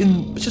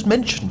it's just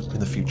mentioned in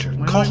the future.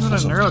 Why Cough not or a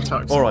something.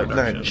 neurotoxin Alright,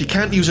 production? now, she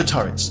can't use her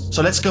turrets,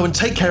 so let's go and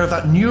take care of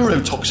that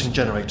neurotoxin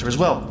generator as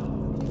well.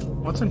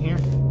 What's in here?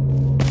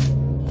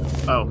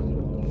 Oh.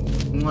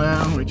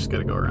 Well, we just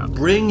gotta go around.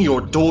 Bring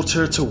your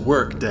daughter to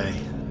work day.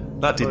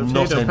 That did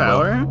not Potato end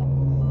power. well.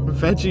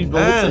 Veggie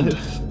And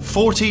voltage.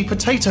 40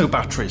 potato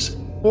batteries.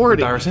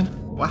 40. Embarrassing.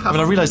 Wow. I mean,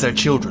 I realise they're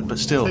children, but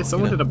still, Hey,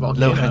 someone did a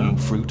volcano. low-hanging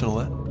fruit and all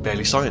that.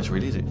 Barely science,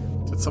 really, is it?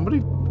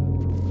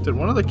 Did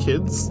one of the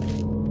kids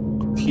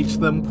teach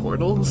them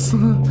portals? Yeah.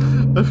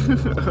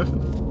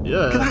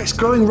 Look at that, it's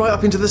growing right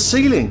up into the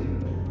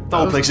ceiling. The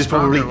whole was place a is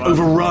probably stronger one.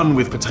 overrun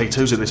with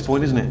potatoes at this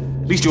point, isn't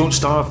it? At least you won't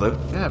starve, though.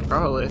 Yeah,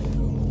 probably.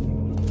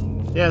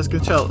 Yeah, it's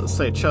good. Chill. You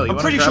I'm wanna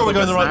pretty grab, sure we're like,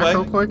 going a the right way.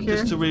 snack real quick here?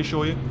 Just to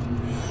reassure you.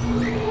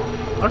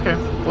 Okay.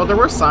 Well, there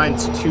were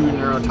signs to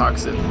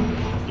neurotoxin.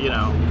 You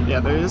know,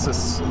 yeah, there is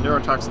this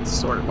neurotoxin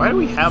sword. Why do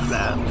we have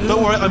that?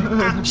 Don't worry, I'm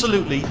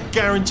absolutely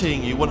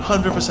guaranteeing you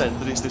 100%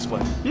 that it's this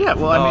way. Yeah,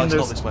 well, I mean, it's not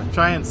there's this way.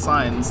 giant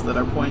signs that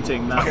are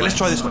pointing that way. Okay, let's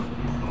try this one.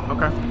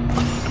 Okay.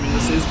 I mean,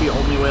 this is the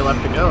only way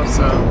left to go,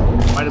 so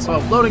might as well.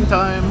 Loading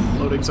time.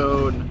 Loading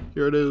zone.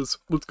 Here it is.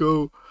 Let's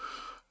go.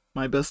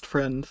 My best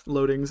friend,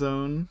 loading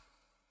zone.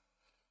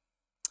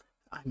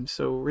 I'm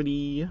so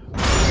ready.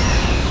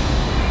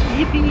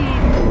 Yippee!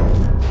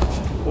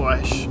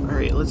 Gosh.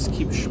 Alright, let's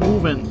keep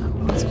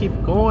moving. Let's keep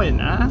going,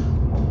 huh?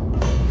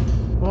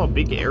 Oh,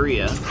 big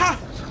area. Ha!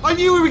 I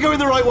knew we were going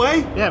the right way!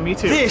 Yeah, me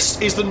too. This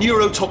is the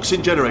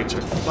neurotoxin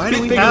generator. Why do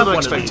Bit we bigger have than I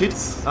one of expected.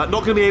 these? Not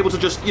going to be able to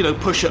just,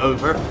 push it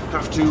over.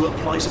 Have to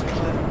apply some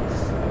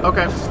cleverness.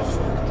 Okay.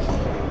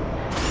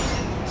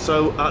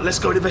 So, let's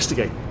go and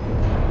investigate.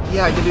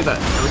 Yeah, I can do that.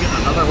 Are we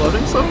getting another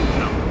loading zone?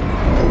 No.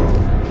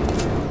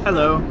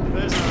 Hello.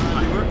 There's the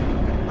viewer.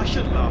 I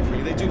shouldn't laugh,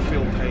 really. They do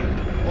feel pain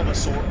of a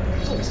sort.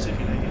 It's all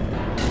simulated.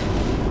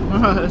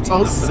 It's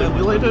all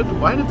simulated?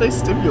 Why did they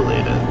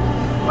stimulate it?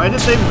 Why did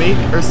they make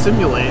or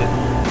simulate?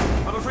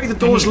 I'm afraid the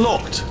door's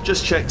locked.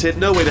 Just checked it.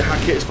 No way to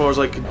hack it as far as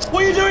I can.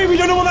 What are you doing? We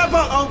don't know what that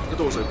button. Oh, the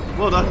door's open.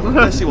 Well done.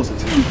 Let's see what's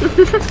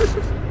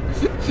inside.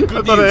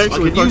 Good thought I news.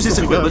 actually I can use this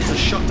fucked something equipment up. to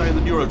shut down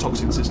the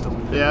neurotoxin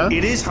system. Yeah?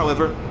 It is,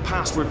 however,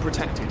 password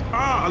protected.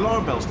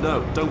 Alarm bells.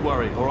 No, don't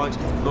worry. All right,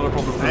 not a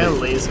problem for I have a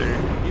me. laser.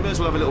 You may as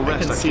well have a little I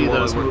rest. can actually, see while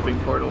those I work. moving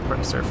portal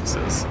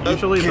surfaces.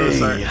 Usually those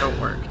don't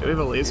work. Do we have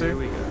a laser? Here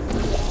we go.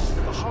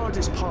 The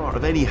hardest part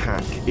of any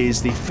hack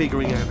is the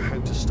figuring out how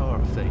to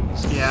start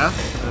phase. Yeah.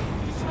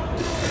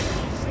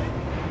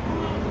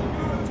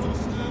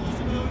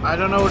 I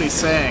don't know what he's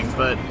saying,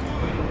 but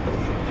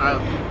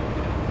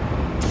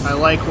I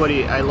like what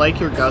I like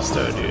your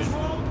gusto, dude.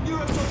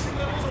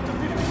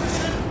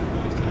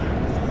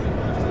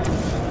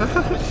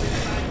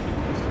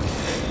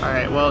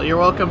 Alright, well, you're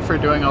welcome for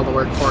doing all the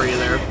work for you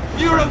there.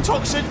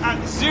 Neurotoxin at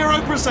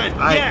 0%.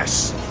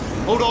 Yes.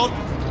 Hold on.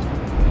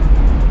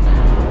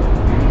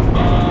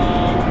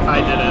 I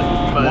did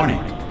it, but Warning.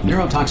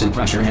 Neurotoxin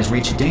pressure has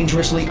reached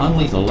dangerously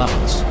unlethal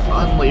levels.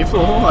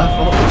 unlethal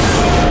level.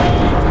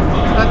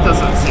 That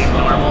doesn't seem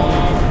normal.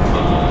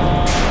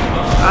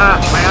 Ah,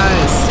 my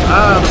eyes.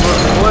 Ah, the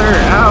blur.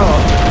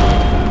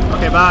 Ow.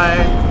 Okay,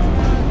 bye.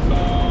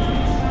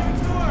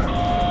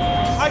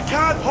 I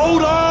can't.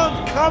 Hold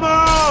on. Come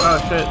on.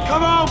 Oh, shit.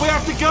 Come on. We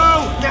have to go.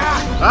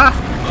 Yeah.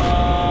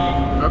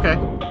 Ah! Okay.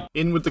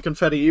 In with the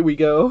confetti we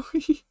go.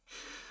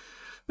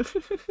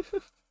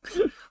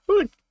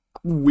 What a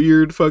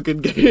weird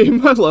fucking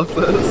game. I love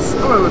this.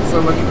 I'm having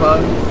so much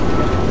fun.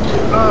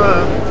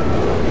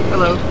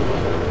 Hello.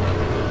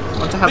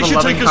 Want to have They a should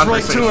loving take us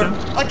right to conversation?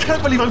 her. I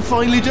can't believe I'm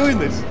finally doing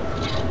this.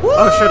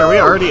 Oh shit, are we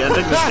already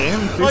ending this game?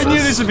 I knew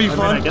Jesus. this would be I mean,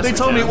 fun. I guess They we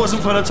told me can. it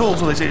wasn't fun at all,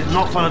 so they said it's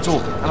not fun at all.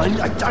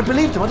 And I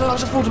believed them. I don't know, I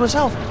was a fool to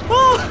myself.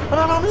 Oh, and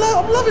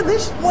I'm loving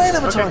this. Whale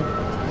of a time.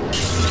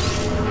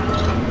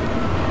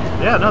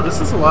 Yeah, no, this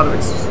is a lot of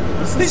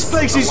This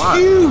place a is lot.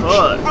 huge.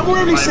 Ugh. And we're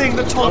only My seeing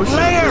the top motion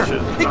layer.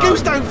 vision. It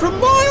goes down for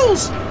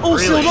miles. All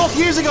Really? sealed off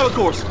years ago, of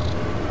course.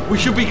 We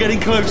should be getting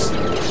close.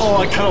 Oh,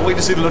 I cannot wait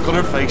to see the look on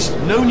her face.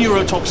 No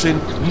neurotoxin,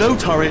 no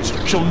turrets.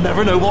 She'll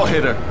never know what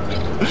hit her.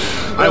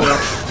 I will.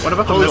 What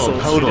about the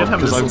missiles? Hold She did on,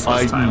 have missiles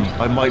I this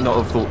time. might not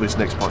have thought this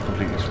next part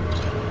completely through.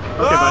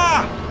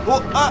 bye.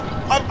 Well,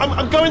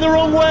 I'm going the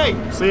wrong way.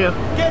 See ya.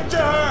 Get to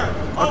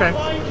her. Okay. I'll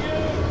find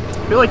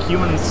you. I feel like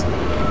humans...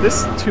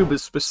 This tube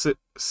is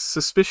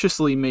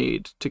suspiciously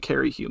made to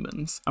carry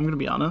humans. I'm gonna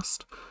be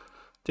honest.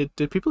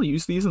 Did people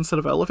use these instead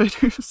of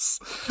elevators?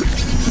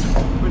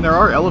 I mean, there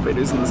are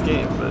elevators in this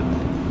game, but...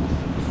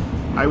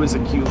 I was a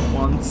cube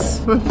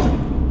once.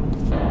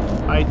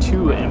 I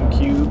too am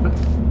cube.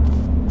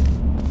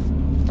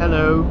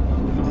 Hello.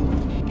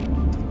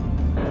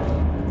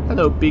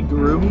 Hello, big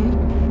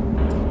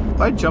room.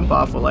 If I jump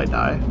off, will I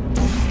die?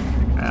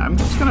 I'm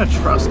just gonna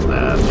trust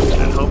that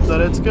and hope that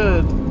it's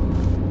good.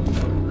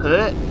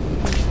 Huh.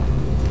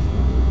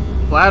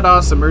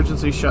 GladOS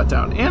emergency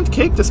shutdown and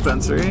cake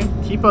dispensary.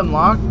 Keep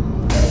unlocked.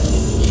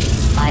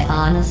 I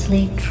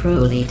honestly,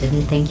 truly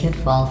didn't think you'd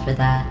fall for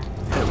that.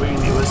 That we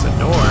knew was a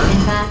door.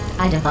 In fact,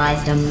 I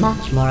devised a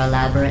much more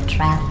elaborate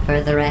trap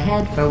further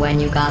ahead for when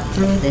you got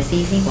through this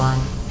easy one.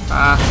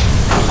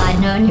 If I'd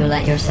known you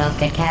let yourself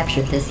get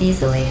captured this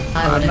easily,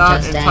 I would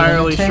have just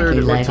dangled a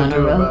turkey leg on a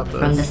rope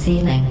from the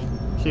ceiling.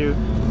 Cute.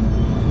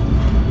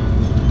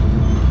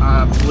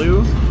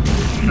 Blue?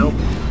 Nope.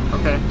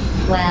 Okay.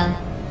 Well,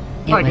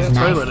 it was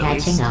nice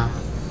catching up.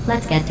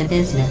 Let's get to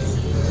business.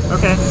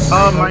 Okay. You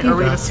Are we gonna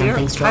brought see her?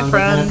 something Hi, stronger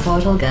than a friend.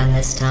 portal gun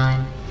this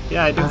time.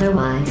 Yeah, I do.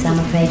 Otherwise, I'm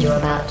afraid you're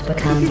about to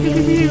become the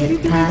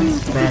immediate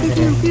past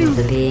president of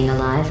the Being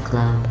Alive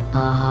Club.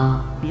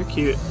 You're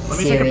cute. Let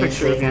me take a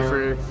picture of you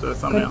for the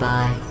thumbnail.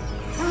 Goodbye.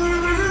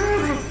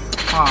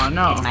 Aw,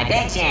 no. It's my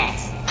big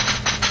chance.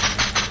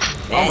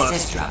 This Almost.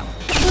 is trouble.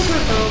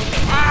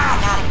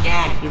 Not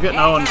again. You're getting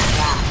owned.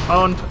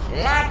 Owned.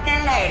 Locked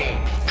and loaded.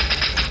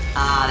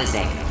 Ah, this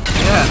ain't good.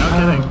 Yeah,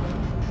 no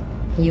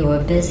kidding. You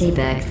were busy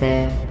back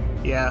there.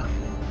 Yeah.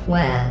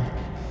 Well,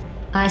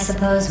 I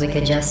suppose we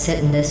could just sit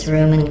in this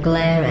room and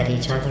glare at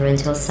each other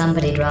until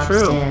somebody drops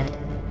True. dead.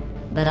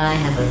 But I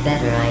have a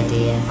better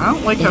idea. I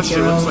don't like how It's she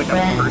your looks old like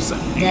friend, a person.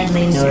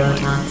 Deadly From the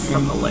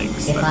neurotoxin.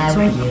 legs. If I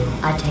were you,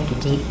 I'd take a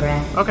deep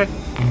breath Okay.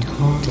 and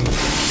hold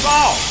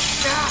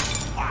it.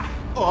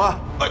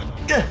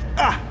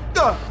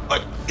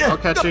 I'll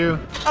catch you.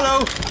 Hello.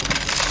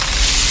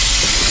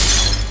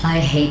 I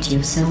hate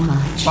you so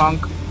much.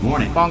 Bonk.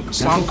 Warning. Bonk.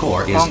 Central Bonk.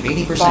 core is bonk,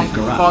 80% bonk,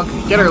 corrupt.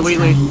 bonk. Get her, That's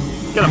Wheatley.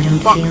 fine. Get I him.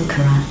 don't Bonk. feel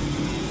corrupt.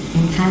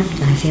 In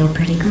fact, I feel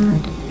pretty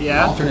good.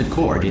 Yeah. Alternate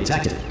core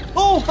detected.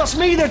 Oh, that's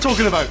me they're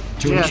talking about.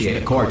 To Yeah.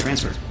 initiate a core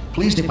transfer,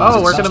 please deposit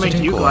Oh, we're gonna make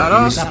substitute you core in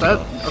GladOS?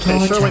 receptacle. That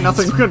okay? Surely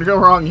nothing's gonna go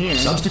wrong here.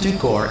 Substitute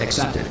core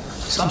accepted.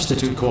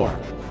 Substitute core.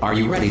 Are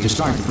you ready to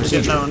start the Get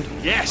procedure? owned.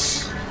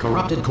 Yes.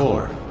 Corrupted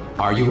core.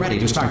 Are you ready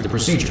to start the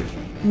procedure?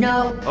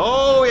 No.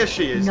 Oh, yes,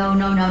 she is. No,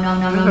 no, no, no,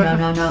 no, no, no,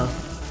 no, no.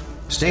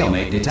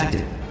 Stalemate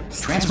detected.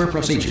 Transfer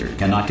procedure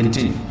cannot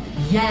continue.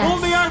 Yes. Pull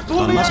me out.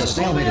 Pull me Unless out. a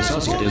stalemate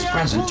associate is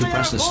present to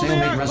press the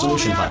stalemate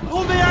resolution button.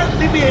 Pull me out.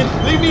 Leave me in.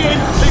 Leave me in.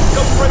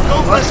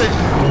 Go press it.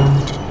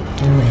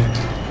 Do it.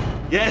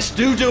 Yes,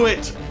 do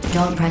it.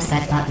 Don't press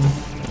that button.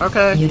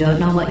 Okay. You don't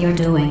know what you're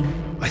doing.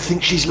 I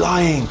think she's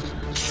lying.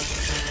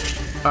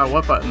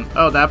 What button?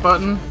 Oh, that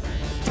button?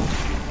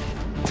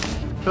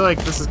 I feel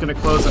like this is gonna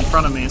close in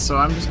front of me, so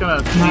I'm just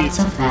gonna Not leave.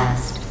 so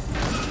fast.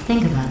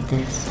 Think about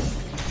this.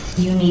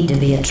 You need to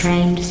be a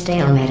trained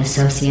stalemate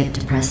associate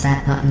to press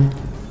that button.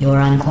 You're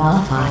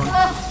unqualified.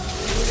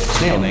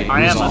 Stalemate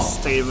I am a resolved.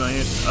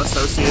 stalemate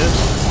associate.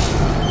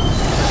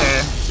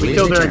 Okay, we Please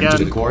killed her return to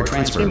the again. core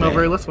transfer Game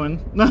over, bay. let's win.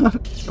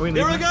 we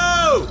Here we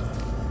go.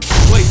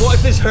 Wait, what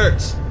if this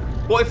hurts?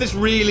 What if this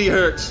really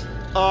hurts?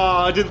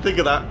 Oh, I didn't think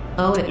of that.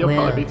 Oh, it You'll will.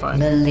 probably be fine.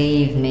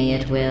 Believe me,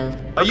 it will.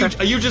 Are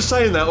you just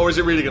saying that, or is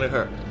it really going to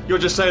hurt? You're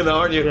just saying that,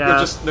 aren't you? Yeah. You're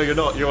just no, you're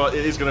not.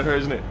 It is going to hurt,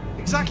 isn't it?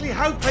 Exactly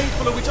how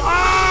painful are we?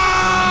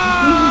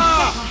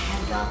 Ah!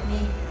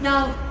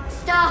 No,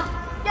 stop!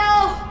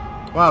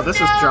 No! Wow, this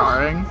is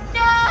jarring. No!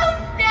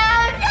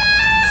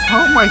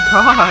 Oh my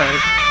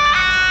god.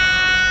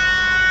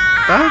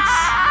 That's...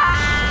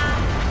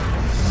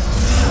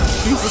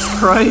 Jesus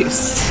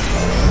Christ.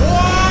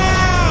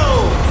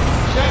 Wow!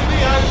 Check me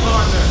out,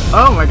 partner.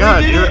 Oh my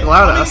god, We did you're it.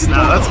 GladOS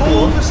now, that's The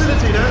whole cool.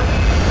 facility now.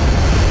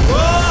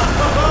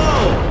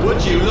 Whoa!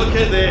 Would you look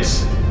at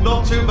this?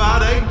 Not too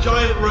bad, eh?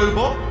 Giant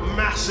robot,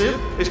 massive.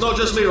 It's not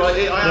just me, right? I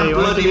Hey, am you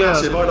wanna bloody do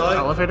massive, aren't I?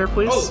 elevator,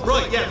 please? Oh,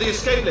 right, yeah, the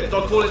escape lift.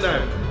 I'll call it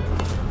now.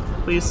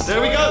 Please.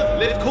 There we go.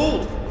 Lift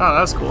called. Oh,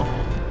 that's cool.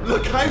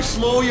 Look how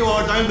small you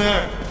are down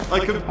there. I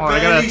can Oh, I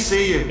barely gotta-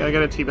 see you. gotta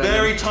get a teabag.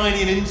 Very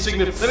tiny and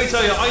insignificant. Let me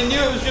tell you, I knew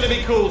it was going to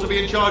be cool to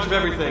be in charge of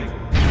everything.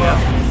 But,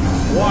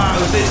 wow,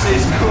 this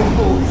is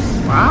cool.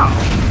 Wow.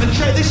 And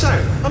check this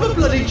out. I'm a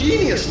bloody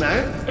genius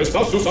now.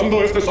 Estás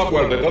usando este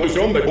software de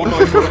traducción de forma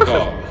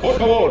incorrecta. Por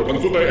favor,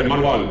 consulte el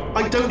manual.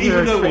 I don't You're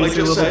even a know what I crazy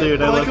just little said,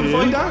 dude, I but I love can you.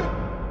 find out.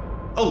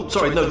 Oh,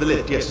 sorry, no, the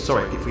lift. Yes,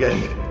 sorry, I keep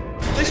forgetting.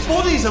 This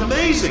body's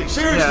amazing,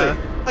 seriously. Yeah.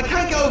 I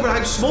can't get over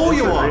how small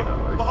you are,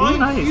 but Be I'm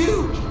nice.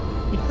 huge.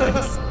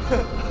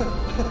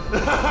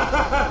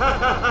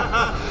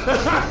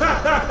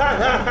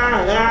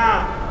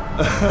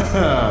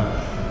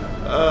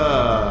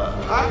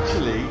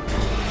 Actually,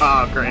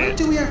 Oh, why great.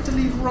 do we have to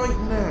leave right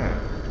now?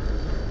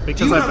 Do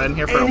Because you I've have been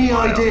here for a any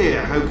while.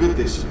 idea how good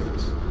this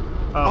feels?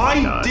 Oh my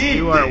I god, did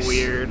you are this.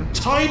 weird.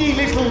 Tiny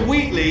little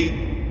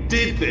Wheatley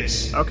did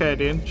this. Okay,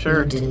 dude,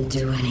 sure. You didn't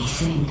do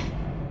anything.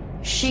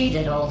 She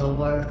did all the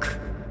work.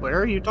 Where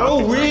are you talking Oh,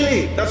 about?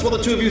 really? That's what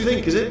the two of you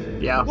think, is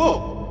it? Yeah.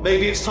 Well,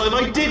 maybe it's time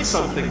I did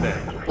something then.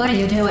 What are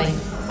you doing?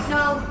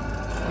 No!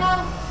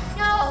 No!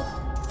 No!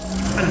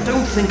 And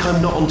don't think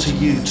I'm not onto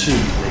you too,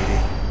 lady.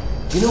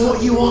 You know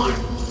what you are?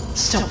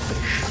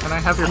 Selfish. Can I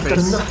have your I've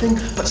face? done nothing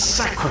but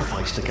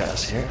sacrifice to get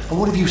us here. And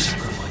what have you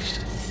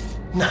sacrificed?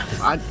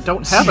 Nothing. I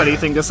don't have Zero.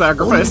 anything to All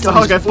sacrifice, you've done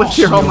dog. is I've lived boss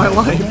here all my me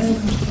life.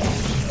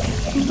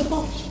 Who's the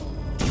boss?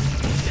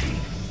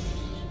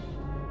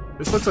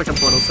 This looks like a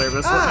portal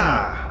service. Let me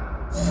Ah!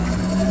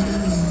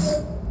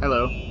 know.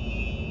 Hello.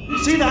 You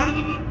see that?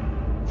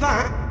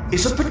 That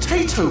is a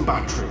potato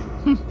battery.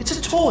 It's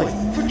a toy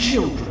for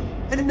children.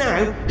 And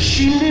now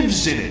she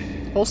lives in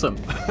it. Wholesome.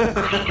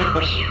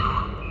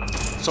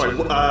 Sorry,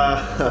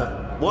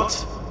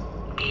 what?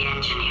 The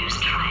engineers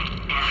tried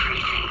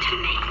everything to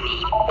make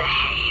me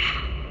behave.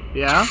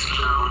 Yeah? To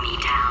slow me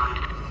down.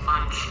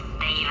 Once,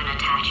 they even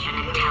attached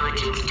an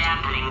intelligence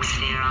dampening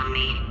sphere on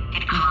me.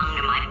 It clung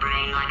to my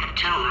brain like a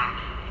tumor,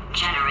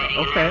 generating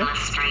an endless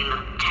stream of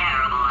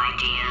terrible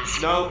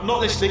ideas. No, not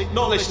listening,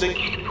 not listening.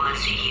 It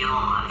was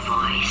your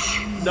voice.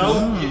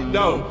 No,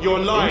 you're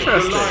lying,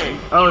 you're lying.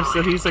 Oh,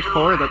 so he's a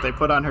core that they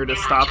put on her to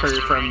stop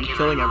her from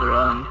killing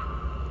everyone.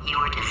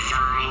 You're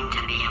designed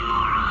to be a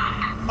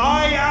moron.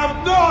 I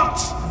am not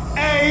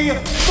a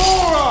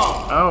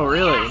moron! Oh,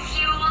 really? Yes,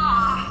 you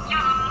are. You're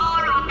a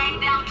moron they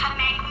built to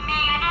make me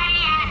an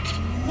idiot.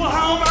 Well,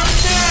 how about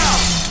now?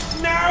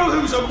 Now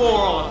who's a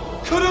moron?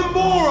 Could a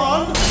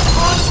moron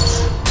hunt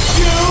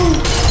you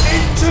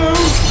into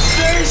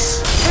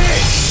this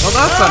pit? Well,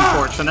 that's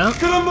unfortunate.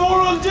 Could a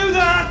moron do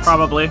that?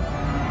 Probably.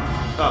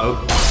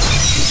 Uh-oh.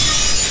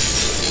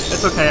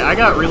 It's okay, I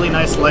got really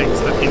nice legs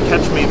that can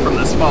catch me from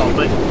this fall,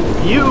 but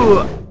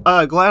you,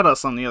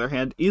 GladOS, on the other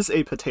hand, is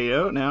a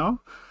potato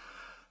now.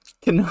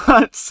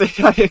 Cannot say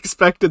I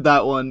expected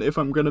that one if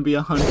I'm gonna be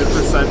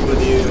 100%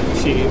 with you,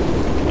 Chief.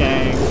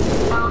 Gang.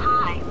 Oh,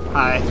 hi.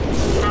 Hi.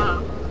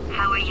 So,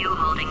 how are you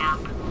holding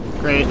up?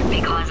 Great.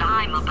 Because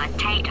I'm a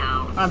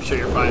potato. I'm sure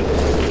you're fine.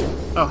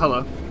 Oh,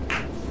 hello.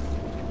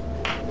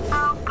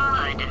 Oh,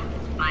 good.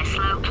 My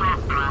slow clap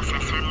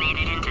processor made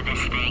it into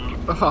this thing.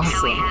 Awesome.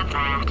 So we have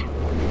that.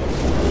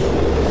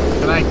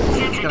 Can I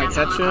Since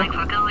catch you? like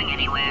we're going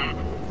anywhere.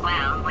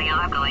 Well, we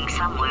are going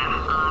somewhere,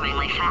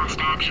 alarmingly fast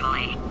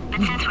actually.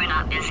 But since we're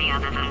not busy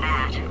other than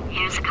that,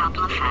 here's a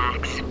couple of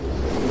facts.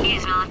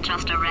 He's not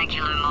just a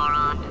regular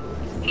moron.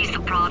 He's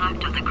the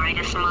product of the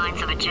greatest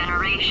minds of a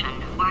generation,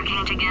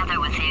 working together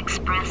with the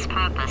express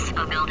purpose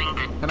of building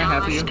the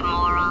dumbest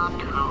moron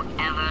who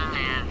ever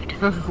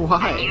lived.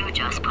 Why? And you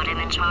just put him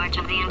in charge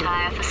of the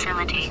entire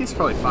facility. He's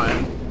probably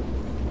fine.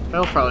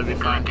 He'll probably be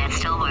fine. Good, that's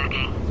still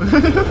working.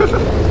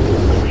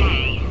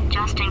 Hey,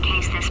 just in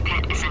case this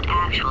pit isn't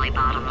actually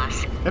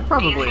bottomless. It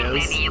probably do you think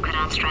is. Maybe you could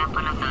unstrap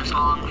one of those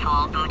long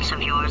fall boots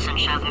of yours and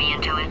shove me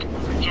into it?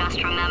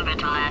 Just remember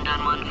to land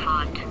on one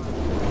foot.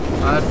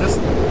 Just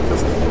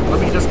let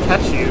me just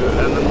catch you,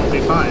 and then we'll be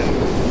fine.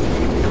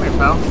 Come here,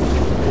 pal.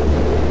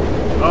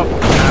 Oh,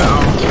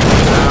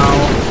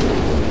 ow.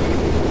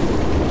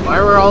 Why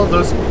were all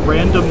those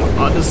random,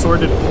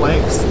 unassorted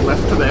planks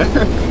left there?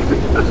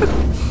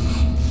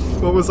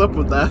 What was up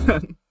with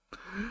that?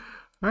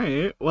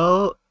 Alright,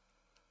 well,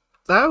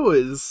 that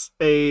was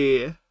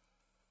a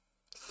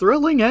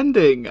thrilling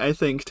ending, I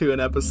think, to an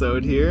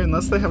episode here,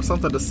 unless they have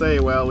something to say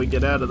while we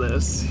get out of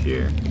this.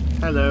 Here.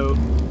 Hello.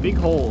 Big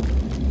hole.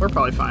 We're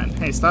probably fine.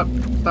 Hey, stop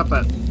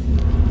that.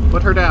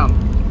 Put her down.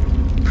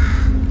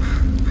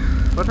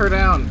 Put her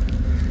down.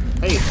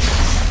 Hey.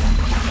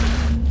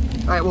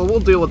 Alright, well, we'll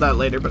deal with that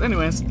later, but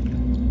anyways,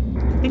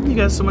 thank you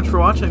guys so much for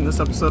watching this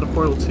episode of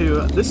Portal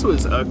 2. This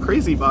was a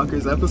crazy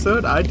bonkers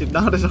episode. I did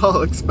not at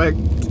all expect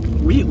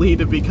Wheatley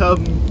to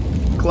become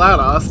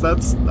GladOS.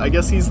 That's, I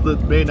guess he's the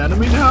main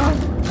enemy now?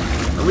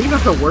 Are we gonna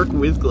have to work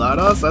with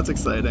GladOS? That's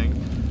exciting.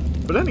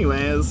 But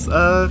anyways,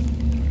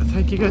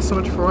 thank you guys so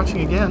much for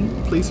watching again.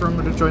 Please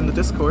remember to join the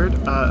Discord.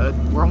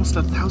 We're almost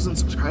at 1,000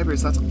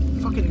 subscribers. That's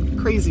fucking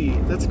crazy.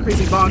 That's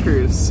crazy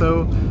bonkers.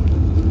 So,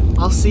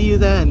 I'll see you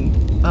then.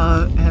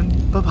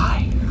 And bye-bye.